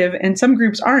collaborative and some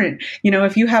groups aren't.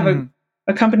 If you have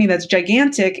a company that's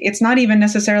gigantic, it's not even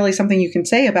necessarily something you can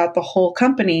say about the whole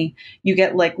company. You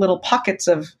get like little pockets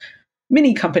of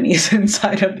mini companies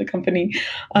inside of the company.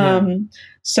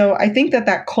 So I think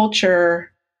that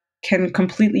culture can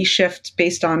completely shift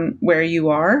based on where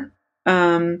you are.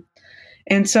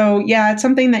 And so, it's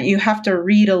something that you have to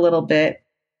read a little bit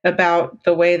about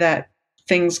the way that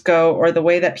things go or the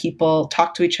way that people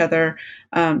talk to each other.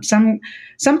 Some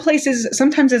places,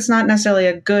 sometimes it's not necessarily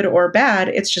a good or bad.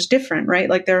 It's just different, right?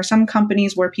 Like there are some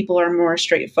companies where people are more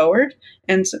straightforward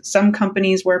and some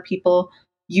companies where people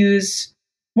use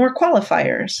more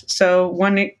qualifiers. So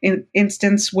one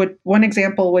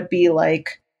example would be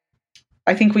like,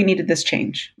 I think we needed this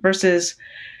change versus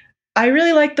I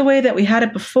really like the way that we had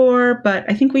it before, but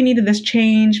I think we needed this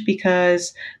change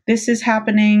because this is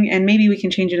happening and maybe we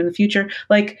can change it in the future.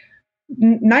 Like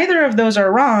neither of those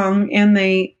are wrong and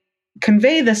they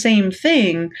convey the same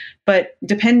thing, but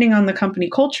depending on the company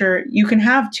culture, you can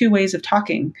have two ways of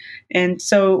talking. And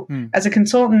so as a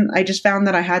consultant, I just found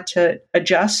that I had to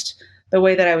adjust the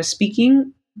way that I was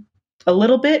speaking a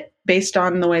little bit based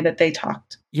on the way that they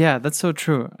talked. Yeah, that's so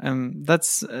true.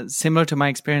 That's similar to my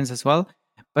experience as well.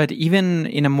 But even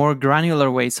in a more granular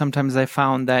way, sometimes I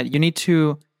found that you need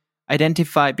to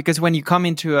identify, because when you come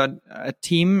into a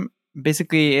team,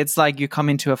 basically it's like you come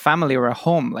into a family or a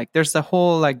home. Like there's the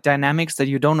whole like dynamics that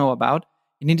you don't know about.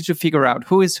 You need to figure out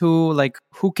who is who, like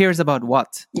who cares about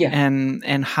what,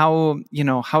 and how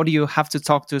how do you have to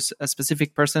talk to a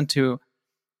specific person to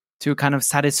kind of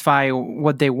satisfy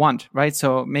what they want, right?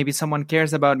 So maybe someone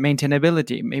cares about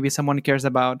maintainability. Maybe someone cares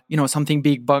about, something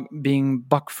being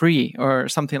bug free or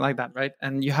something like that, right?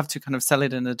 And you have to kind of sell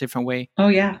it in a different way. Oh,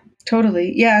 yeah,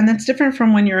 totally. Yeah. And that's different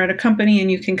from when you're at a company and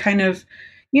you can kind of,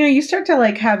 you start to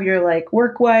like have your like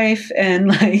work wife and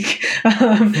like,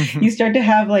 you start to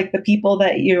have like the people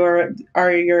that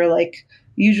are your like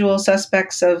usual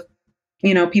suspects of,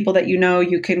 people that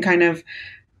you can kind of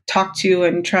talk to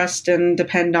and trust and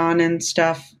depend on and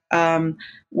stuff.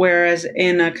 Whereas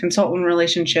in a consultant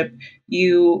relationship,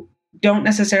 you don't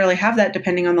necessarily have that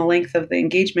depending on the length of the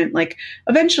engagement. Like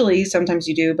eventually, sometimes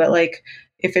you do, but like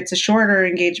if it's a shorter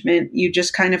engagement, you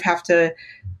just kind of have to,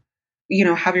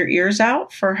 have your ears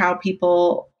out for how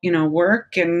people,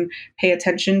 work and pay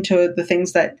attention to the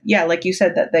things that, like you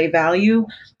said, that they value.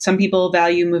 Some people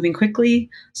value moving quickly.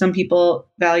 Some people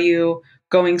value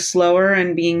going slower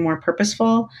and being more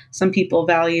purposeful. Some people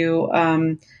value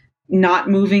not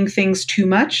moving things too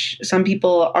much. Some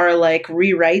people are like,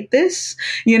 rewrite this,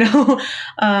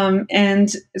 and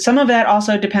some of that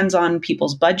also depends on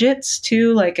people's budgets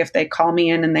too. Like if they call me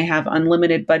in and they have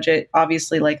unlimited budget,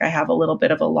 obviously like I have a little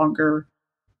bit of a longer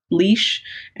leash.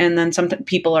 And then some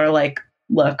people are like,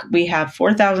 look, we have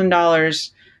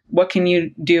 $4,000. What can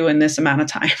you do in this amount of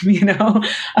time?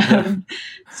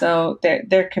 So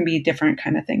there can be different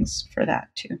kind of things for that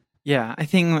too. Yeah, I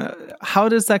think how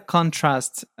does that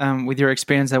contrast with your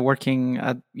experience at working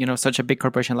at such a big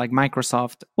corporation like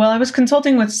Microsoft? Well, I was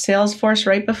consulting with Salesforce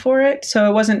right before it, so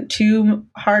it wasn't too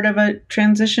hard of a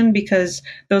transition because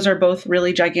those are both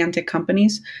really gigantic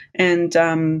companies, and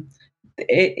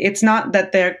it's not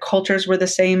that their cultures were the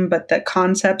same, but the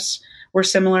concepts were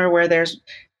similar. Where there's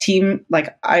team,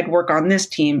 like I'd work on this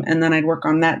team and then I'd work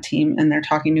on that team and they're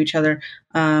talking to each other.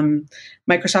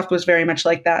 Microsoft was very much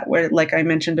like that, where, like I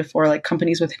mentioned before, like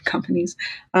companies within companies.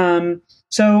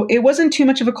 So it wasn't too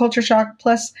much of a culture shock.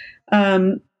 Plus,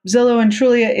 Zillow and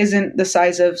Trulia isn't the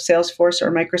size of Salesforce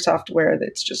or Microsoft, where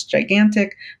it's just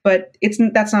gigantic, but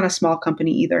that's not a small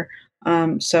company either.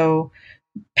 So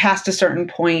past a certain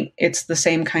point, it's the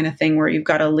same kind of thing where you've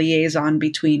got a liaison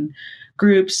between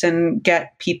groups and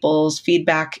get people's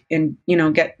feedback and,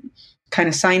 get kind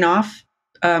of sign off.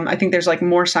 I think there's like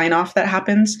more sign off that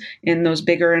happens in those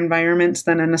bigger environments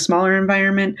than in a smaller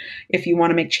environment. If you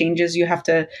want to make changes, you have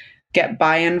to get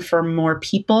buy-in from more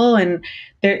people. And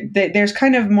there's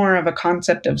kind of more of a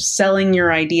concept of selling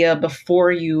your idea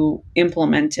before you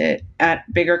implement it at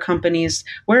bigger companies,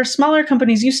 where smaller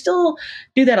companies, you still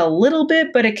do that a little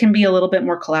bit, but it can be a little bit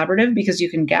more collaborative because you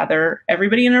can gather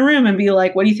everybody in a room and be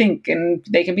like, what do you think? And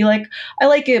they can be like, I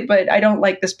like it, but I don't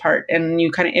like this part. And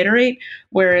you kind of iterate.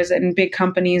 Whereas in big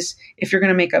companies, if you're going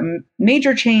to make a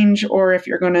major change, or if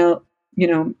you're going to,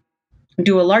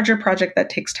 do a larger project that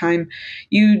takes time,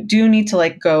 you do need to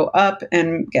like go up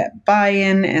and get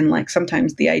buy-in. And like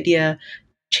sometimes the idea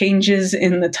changes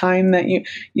in the time that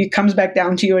you comes back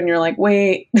down to you and you're like,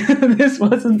 wait, this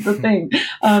wasn't the thing.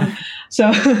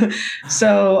 So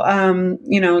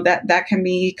that can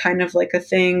be kind of like a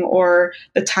thing, or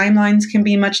the timelines can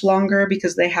be much longer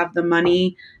because they have the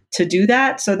money to do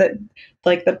that. So that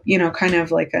like kind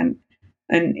of like an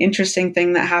interesting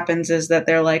thing that happens is that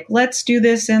they're like, let's do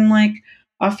this in like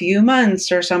a few months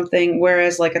or something.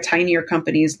 Whereas like a tinier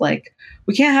company's like,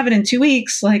 we can't have it in 2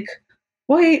 weeks. Like,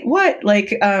 wait, what?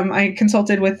 Like, I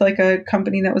consulted with like a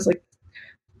company that was like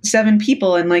 7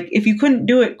 people. And like, if you couldn't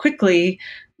do it quickly,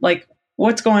 like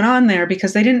what's going on there?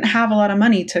 Because they didn't have a lot of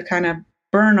money to kind of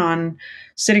burn on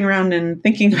sitting around and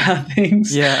thinking about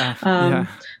things. Yeah.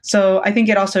 So I think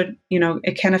it also,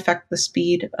 it can affect the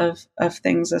speed of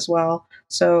things as well.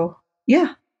 So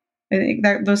yeah, I think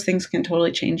that those things can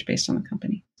totally change based on the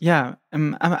company. Yeah.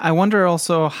 I wonder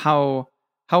also how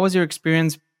was your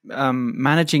experience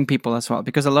managing people as well?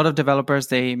 Because a lot of developers,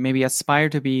 they maybe aspire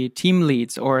to be team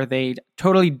leads, or they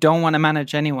totally don't want to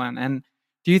manage anyone. And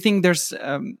do you think there's,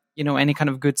 any kind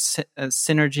of good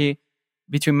synergy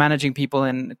between managing people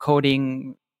and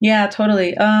coding? Yeah,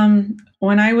 totally.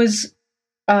 When I was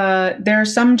there are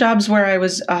some jobs where I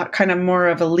was kind of more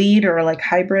of a lead, or like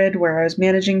hybrid, where I was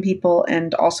managing people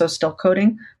and also still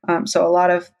coding. So a lot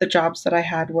of the jobs that I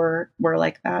had were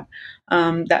like that.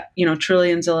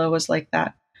 Trulia and Zillow was like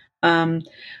that. And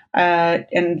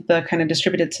the kind of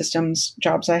distributed systems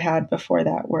jobs I had before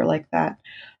that were like that.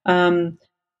 When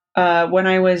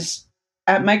I was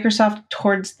at Microsoft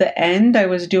towards the end, I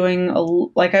was doing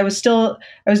I was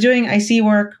doing IC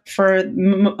work for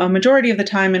a majority of the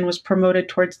time and was promoted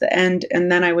towards the end.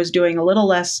 And then I was doing a little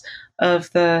less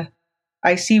of the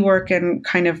IC work and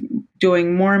kind of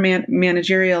doing more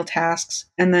managerial tasks.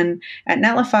 And then at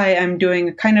Netlify, I'm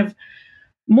doing kind of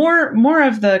more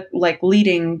of the like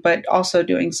leading, but also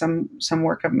doing some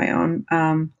work of my own.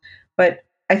 But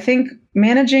I think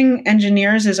managing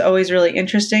engineers is always really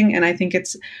interesting, and I think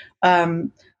it's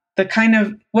the kind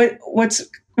of what's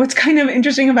kind of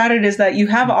interesting about it is that you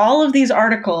have all of these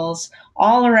articles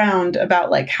all around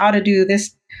about like how to do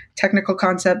this technical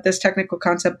concept,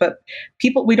 but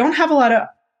we don't have a lot of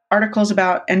articles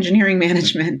about engineering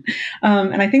management.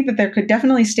 And I think that there could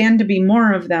definitely stand to be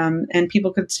more of them, and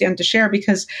people could stand to share,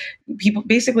 because people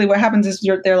basically what happens is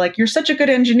they're like, you're such a good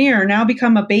engineer, now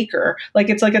become a baker. Like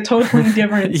it's like a totally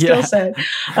different skill set.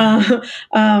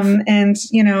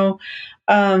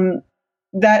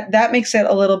 That makes it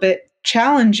a little bit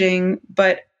challenging,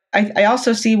 but I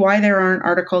also see why there aren't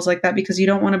articles like that, because you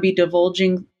don't want to be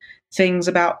divulging things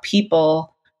about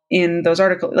people in those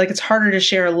articles. Like, it's harder to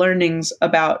share learnings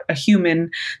about a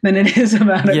human than it is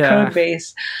about a code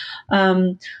base.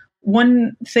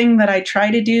 One thing that I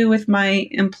try to do with my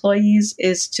employees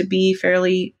is to be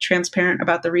fairly transparent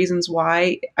about the reasons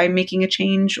why I'm making a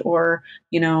change, or,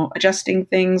 adjusting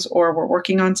things, or we're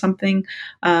working on something.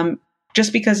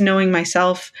 Just because, knowing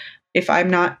myself, if I'm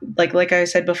not, like I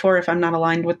said before, if I'm not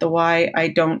aligned with the why, I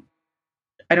don't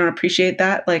appreciate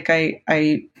that. Like,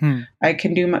 I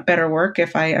can do better work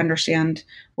if I understand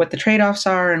what the trade-offs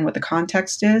are and what the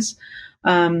context is.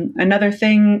 Another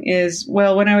thing is,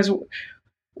 when I was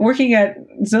working at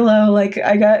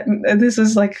Zillow, this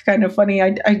is kind of funny.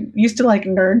 I used to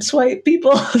nerd swipe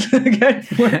people to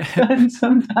get work done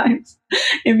sometimes.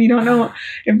 If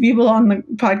people on the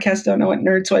podcast don't know what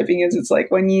nerd swiping is, it's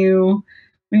like when you're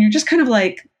just kind of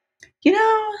the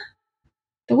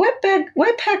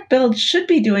Webpack build should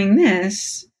be doing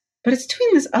this, but it's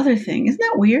doing this other thing. Isn't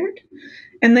that weird?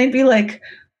 And they'd be like,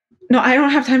 no, I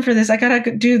don't have time for this. I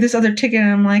gotta do this other ticket.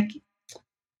 And I'm like,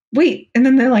 wait. And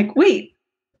then they're like, wait,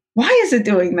 why is it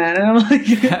doing that? And I'm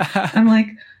like,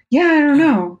 yeah, I don't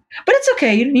know, but it's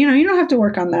okay. You don't have to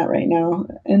work on that right now.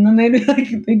 And then they'd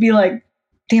be like,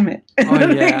 damn it. And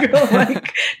then they go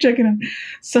checking them.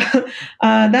 So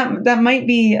that might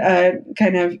be a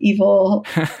kind of evil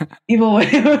way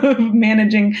of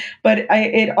managing, but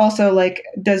it also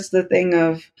does the thing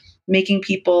of making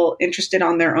people interested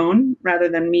on their own rather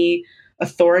than me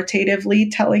authoritatively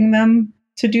telling them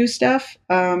to do stuff.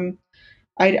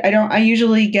 I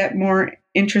usually get more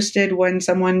interested when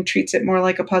someone treats it more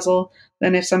like a puzzle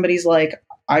than if somebody's like,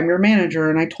 I'm your manager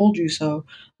and I told you so.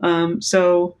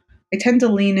 So I tend to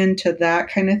lean into that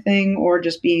kind of thing, or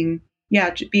just being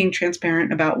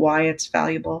transparent about why it's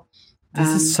valuable. This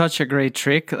is such a great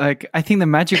trick. I think the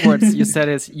magic words you said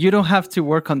is, you don't have to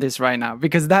work on this right now,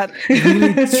 because that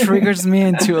really triggers me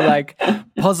into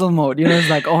puzzle mode. It's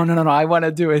like, oh, no, I want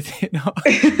to do it,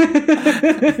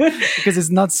 because it's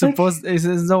not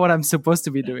what I'm supposed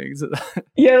to be doing. So.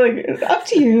 Yeah, it's up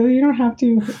to you. You don't have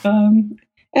to.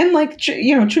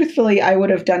 And truthfully, I would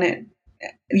have done it,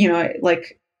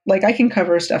 I can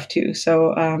cover stuff too.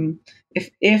 So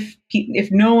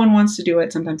if no one wants to do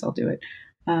it, sometimes I'll do it.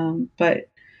 But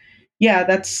yeah,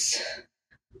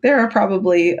 there are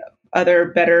probably other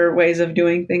better ways of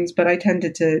doing things, but I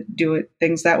tended to do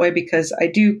things that way because I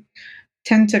do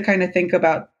tend to kind of think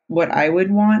about what I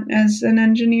would want as an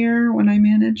engineer when I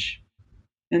manage.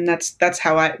 And that's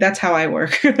how I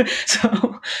work.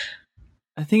 So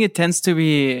I think it tends to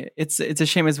be, it's a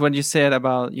shame, is what you said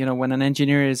about, when an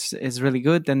engineer is really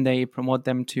good, then they promote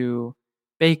them to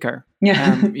baker,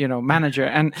 manager.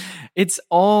 And there's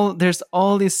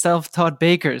all these self-taught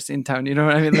bakers in town. You know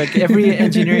what I mean? Every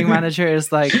engineering manager is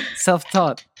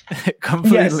self-taught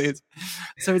completely. Yes.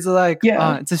 So it's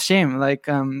it's a shame.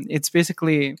 It's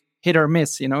basically hit or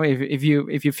miss, if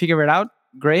you figure it out,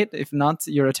 great. If not,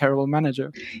 you're a terrible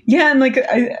manager. Yeah. And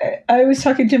I was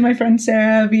talking to my friend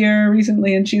Sarah Vier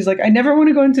recently, and she's like, I never want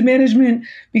to go into management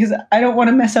because I don't want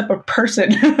to mess up a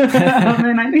person.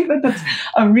 And I think that's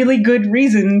a really good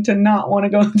reason to not want to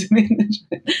go into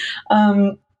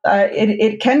management.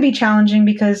 It can be challenging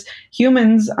because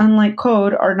humans, unlike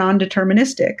code, are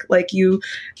non-deterministic.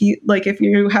 If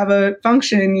you have a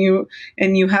function, you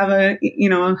have a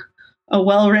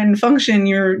well-written function,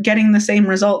 you're getting the same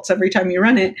results every time you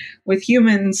run it. With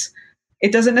humans,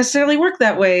 it doesn't necessarily work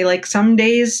that way. Some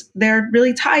days they're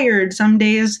really tired. Some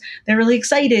days they're really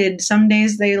excited. Some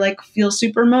days they feel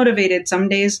super motivated. Some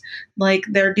days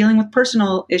they're dealing with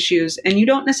personal issues, and you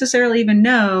don't necessarily even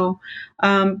know.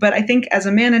 But I think as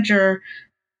a manager,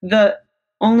 the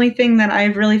only thing that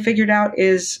I've really figured out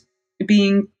is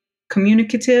being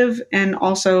communicative and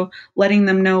also letting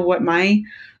them know what my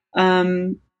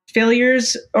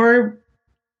failures or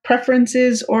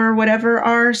preferences or whatever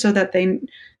are, so that they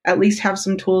at least have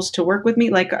some tools to work with me.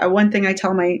 One thing I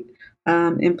tell my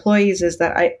employees is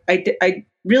that I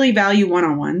really value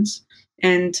one-on-ones,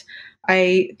 and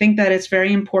I think that it's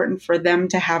very important for them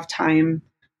to have time.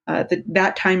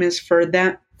 That time is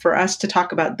for us to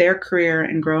talk about their career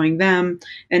and growing them,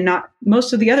 and not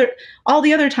all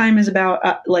the other time is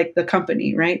about the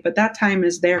company, right? But that time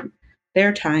is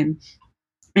their time.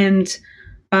 And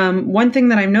one thing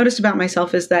that I've noticed about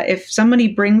myself is that if somebody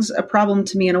brings a problem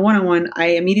to me in a one-on-one, I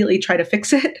immediately try to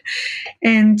fix it.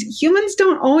 And humans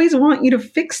don't always want you to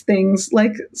fix things.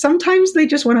 Sometimes they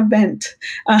just want to vent.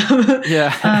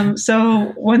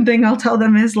 So one thing I'll tell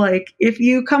them is if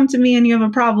you come to me and you have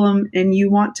a problem and you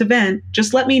want to vent,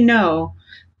 just let me know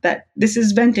that this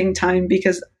is venting time,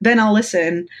 because then I'll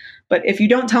listen. But if you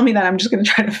don't tell me that, I'm just going to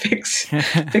try to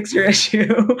fix your issue.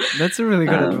 That's a really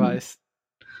good advice.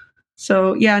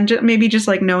 So yeah, and maybe just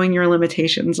like knowing your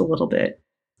limitations a little bit,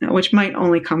 which might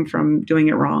only come from doing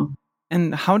it wrong.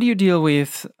 And how do you deal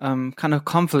with kind of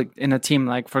conflict in a team?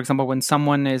 Like, for example, when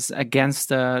someone is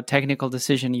against a technical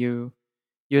decision you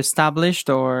established,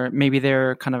 or maybe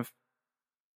they're kind of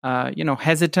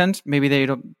hesitant. Maybe they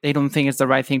don't think it's the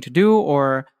right thing to do,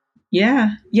 or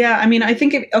yeah. I mean, I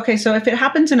think so if it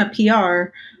happens in a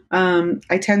PR,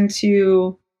 I tend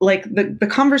to like the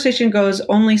conversation goes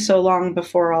only so long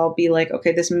before I'll be like,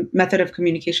 okay, this method of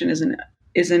communication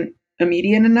isn't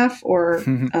immediate enough, or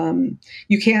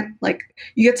you can't, like,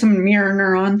 you get some mirror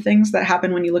neuron things that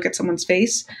happen when you look at someone's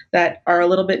face that are a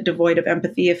little bit devoid of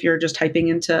empathy if you're just typing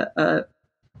into a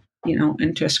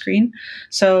screen.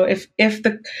 So if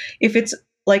it's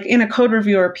like in a code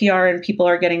review or PR and people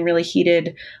are getting really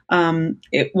heated,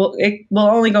 it will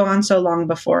only go on so long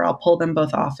before I'll pull them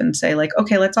both off and say, like,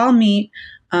 okay, let's all meet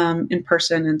in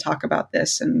person and talk about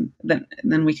this, and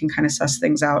then we can kind of suss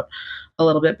things out a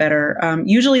little bit better.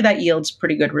 Usually that yields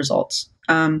pretty good results.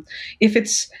 If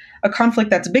it's a conflict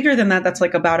that's bigger than that, that's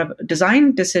like about a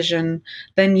design decision,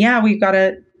 then yeah, we've got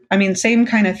to, same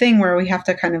kind of thing where we have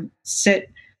to kind of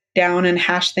sit down and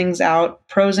hash things out.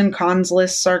 Pros and cons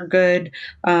lists are good.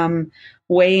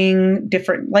 Weighing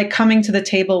different, like coming to the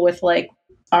table with like,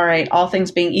 all right, all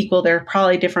things being equal, there are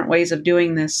probably different ways of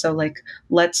doing this. So like,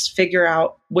 let's figure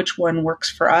out which one works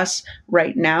for us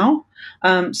right now.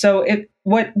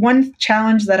 One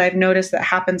challenge that I've noticed that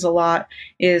happens a lot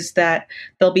is that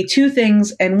there'll be two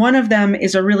things, and one of them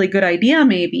is a really good idea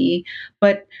maybe,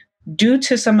 but due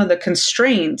to some of the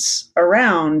constraints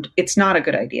around, it's not a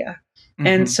good idea. Mm-hmm.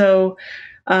 And so,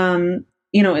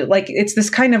 like it's this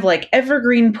kind of like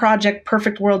evergreen project,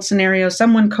 perfect world scenario.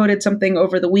 Someone coded something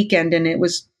over the weekend and it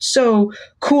was so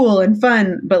cool and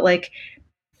fun, but like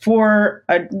for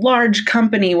a large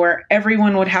company where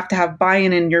everyone would have to have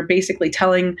buy-in, and you're basically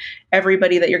telling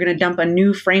everybody that you're going to dump a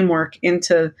new framework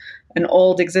into an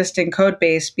old existing code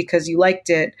base because you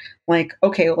liked it. Like,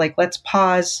 okay, like let's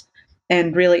pause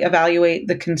and really evaluate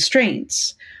the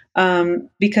constraints.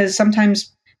 Because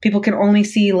sometimes people can only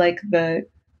see like the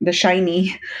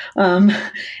shiny,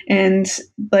 and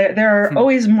there are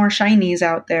always more shinies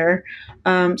out there.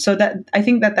 So that I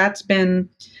think that's been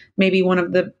maybe one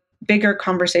of the bigger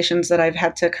conversations that I've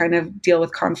had to kind of deal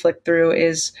with conflict through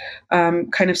is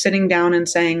kind of sitting down and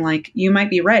saying, like, you might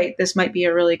be right, this might be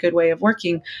a really good way of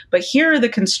working, but here are the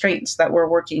constraints that we're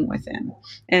working within.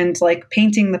 And like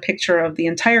painting the picture of the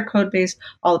entire code base,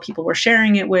 all the people we're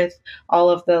sharing it with, all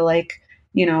of the like,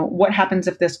 what happens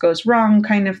if this goes wrong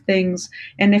kind of things.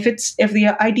 And if the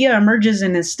idea emerges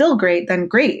and is still great, then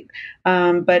great.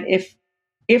 But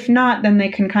if not, then they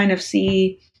can kind of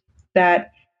see that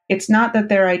it's not that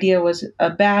their idea was a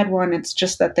bad one. It's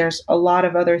just that there's a lot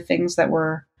of other things that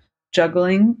we're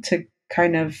juggling to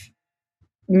kind of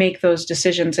make those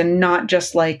decisions, and not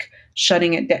just like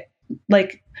shutting it down.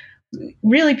 Like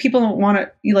really people want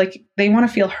to, like, they want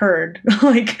to feel heard.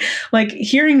 like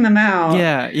hearing them out.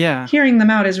 Yeah. Hearing them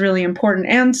out is really important.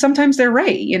 And sometimes they're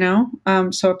right,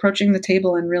 so approaching the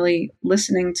table and really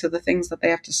listening to the things that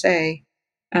they have to say.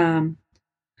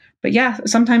 But yeah,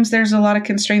 sometimes there's a lot of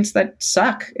constraints that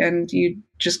suck and you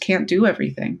just can't do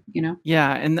everything,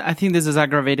 Yeah, and I think this is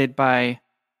aggravated by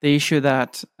the issue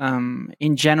that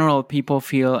in general, people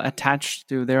feel attached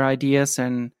to their ideas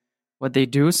and what they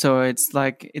do. So it's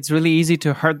like, it's really easy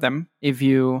to hurt them if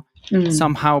you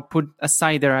somehow put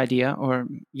aside their idea, or,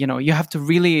 you have to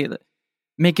really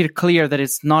make it clear that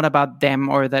it's not about them,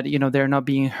 or that, they're not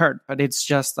being hurt, but it's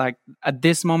just like at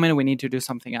this moment we need to do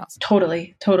something else.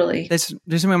 Totally. This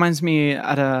reminds me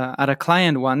at a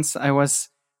client once. I was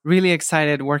really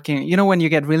excited working, when you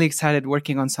get really excited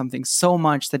working on something so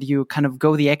much that you kind of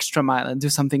go the extra mile and do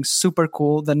something super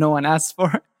cool that no one asked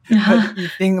for, but you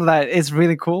think that is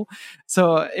really cool.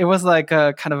 So it was like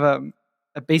a kind of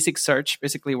a basic search.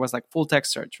 Basically, it was like full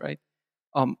text search, right?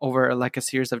 Over like a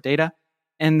series of data.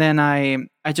 And then I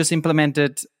just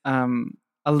implemented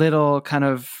a little kind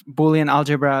of Boolean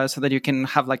algebra so that you can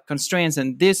have like constraints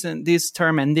and this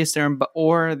term and this term,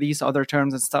 or these other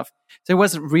terms and stuff. So it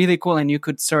was really cool, and you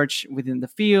could search within the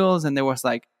fields, and there was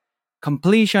like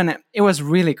completion. It was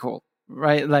really cool,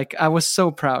 right? Like I was so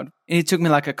proud. And it took me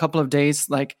like a couple of days,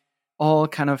 like all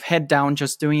kind of head down,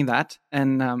 just doing that.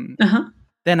 And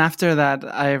then after that,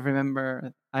 I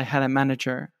remember I had a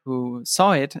manager who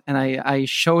saw it, and I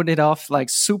showed it off like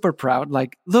super proud,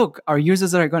 like, look, our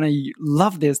users are going to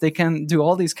love this. They can do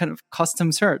all these kind of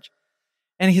custom search.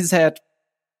 And he said,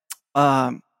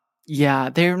 yeah,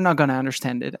 they're not gonna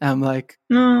understand it. I'm like,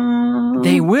 no,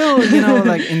 they will,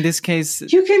 like in this case.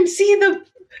 You can see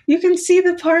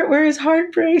the part where his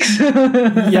heart breaks.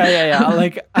 yeah.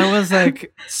 Like I was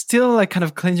like still like kind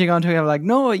of clinging onto it. I'm like,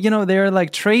 no, they're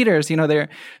like traders. They're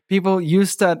people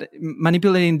used that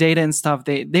manipulating data and stuff.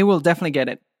 They will definitely get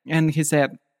it. And he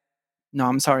said, no,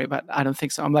 I'm sorry, but I don't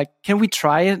think so. I'm like, can we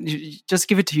try it? Just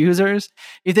give it to users.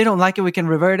 If they don't like it, we can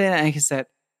revert it. And he said,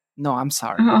 no, I'm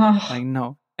sorry. Oh. Like,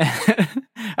 no.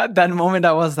 At that moment,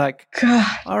 I was like, God.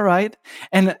 All right.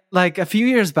 And like a few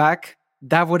years back,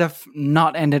 that would have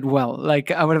not ended well. Like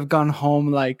I would have gone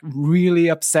home like really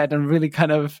upset and really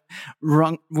kind of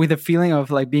wrong with a feeling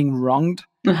of like being wronged.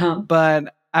 Uh-huh.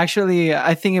 But actually,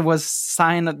 I think it was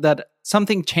sign that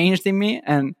something changed in me.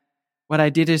 And what I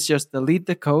did is just delete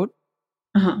the code.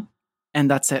 Uh-huh. And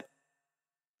that's it.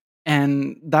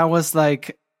 And that was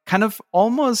like kind of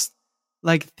almost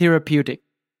like therapeutic.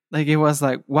 Like it was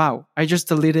like, wow, I just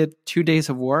deleted 2 days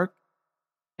of work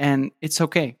and it's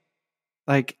okay.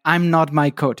 Like I'm not my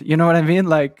code. You know what I mean?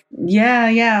 Like,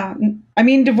 yeah. I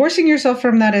mean, divorcing yourself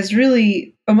from that is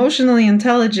really emotionally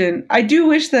intelligent. I do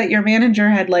wish that your manager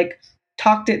had like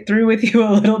talked it through with you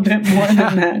a little bit more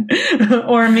than that,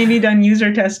 or maybe done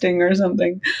user testing or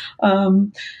something.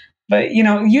 But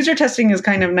user testing is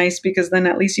kind of nice because then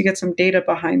at least you get some data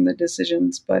behind the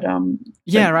decisions. But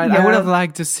yeah, right. Yeah. I would have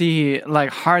liked to see like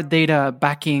hard data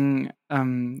backing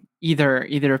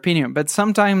either opinion. But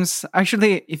sometimes,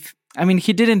 actually,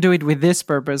 he didn't do it with this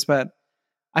purpose. But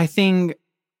I think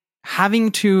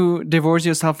having to divorce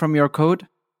yourself from your code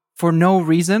for no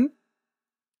reason,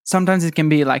 sometimes it can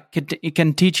be like it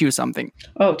can teach you something.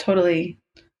 Oh, totally.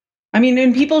 I mean,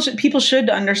 and people should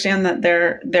understand that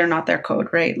they're not their code,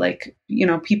 right? Like,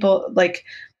 people like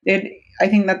it. I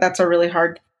think that's a really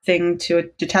hard thing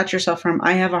to detach yourself from.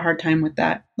 I have a hard time with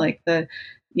that, like that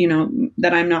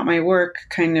I'm not my work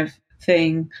kind of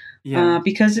thing,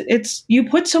 because you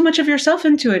put so much of yourself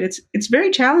into it. It's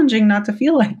very challenging not to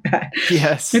feel like that.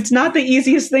 Yes, it's not the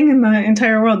easiest thing in the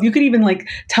entire world. You could even like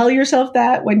tell yourself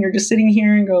that when you're just sitting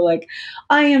here and go like,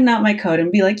 I am not my code,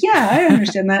 and be like, yeah, I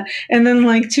understand that, and then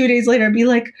like 2 days later be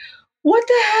like, what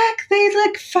the heck? They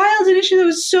like filed an issue that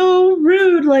was so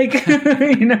rude, like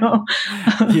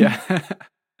yeah.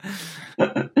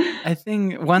 I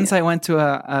think once I went to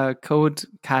a code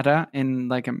kata in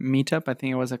like a meetup. I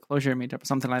think it was a Clojure meetup or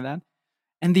something like that.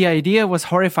 And the idea was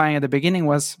horrifying at the beginning,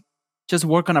 was just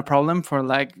work on a problem for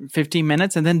like 15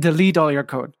 minutes and then delete all your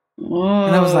code. Whoa.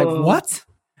 And I was like, what?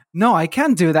 No, I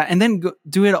can't do that. And then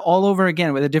do it all over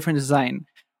again with a different design.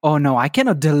 Oh no, I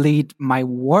cannot delete my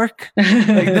work. Like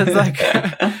that's like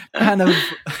kind of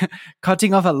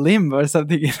cutting off a limb or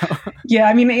something, Yeah,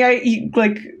 I mean,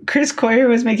 like Chris Coyier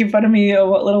was making fun of me a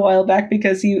little while back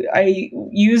because I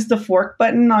use the fork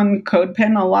button on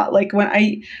CodePen a lot. Like when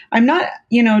I'm not,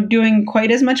 doing quite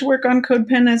as much work on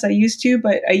CodePen as I used to,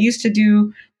 but I used to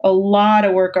do a lot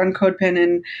of work on CodePen,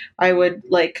 and I would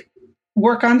like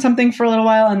work on something for a little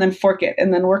while and then fork it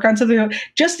and then work on something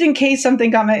just in case something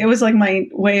got it was like my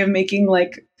way of making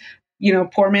like,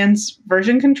 poor man's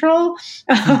version control,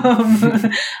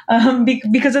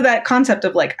 because of that concept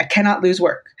of like, I cannot lose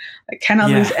work. I cannot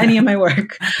lose any of my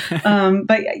work.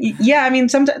 But yeah, I mean,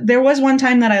 there was one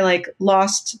time that I like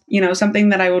lost, something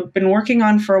that I had been working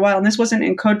on for a while. And this wasn't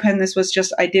in CodePen. This was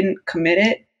just, I didn't commit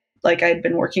it. Like I'd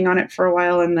been working on it for a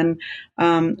while. And then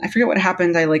I forget what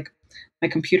happened. My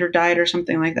computer died or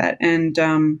something like that. And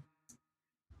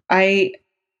I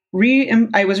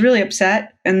was really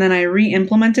upset, and then I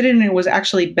re-implemented it, and it was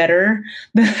actually better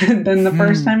than the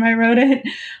first time I wrote it.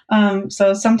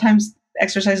 So sometimes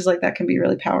exercises like that can be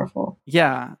really powerful.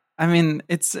 Yeah. I mean,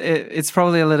 it's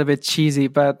probably a little bit cheesy,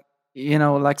 but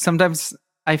like sometimes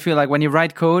I feel like when you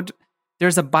write code,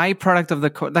 there's a byproduct of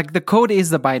the code. Like the code is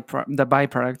the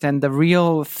byproduct, and the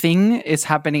real thing is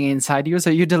happening inside you. So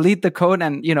you delete the code,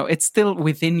 and it's still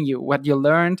within you what you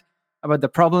learned about the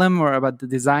problem or about the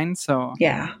design. So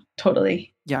yeah,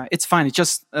 totally. Yeah, it's fine. It's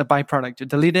just a byproduct. You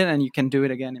delete it, and you can do it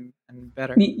again and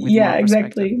better. Yeah,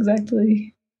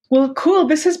 exactly. Well, cool.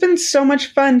 This has been so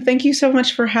much fun. Thank you so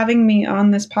much for having me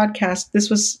on this podcast. This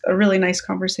was a really nice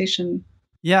conversation.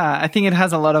 Yeah, I think it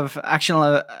has a lot of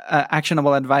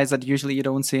actionable advice that usually you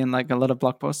don't see in like a lot of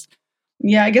blog posts.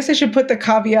 Yeah, I guess I should put the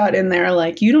caveat in there,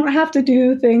 like you don't have to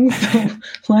do things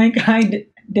like I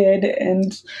did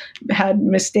and had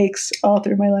mistakes all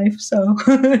through my life. So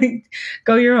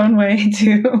go your own way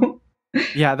too.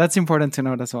 Yeah, that's important to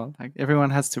note as well. Like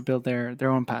everyone has to build their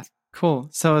own path. Cool.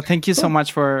 So thank you so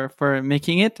much for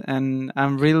making it, and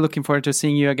I'm really looking forward to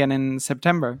seeing you again in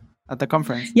September at the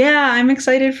conference. Yeah, I'm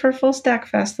excited for Full Stack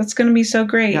Fest. That's going to be so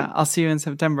great. Yeah, I'll see you in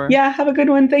September. Yeah, have a good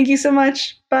one. Thank you so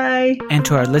much. Bye. And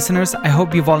to our listeners, I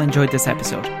hope you've all enjoyed this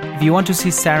episode. If you want to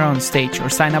see Sarah on stage or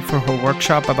sign up for her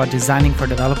workshop about designing for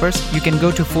developers, you can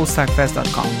go to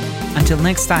fullstackfest.com. Until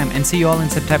next time, and see you all in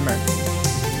September.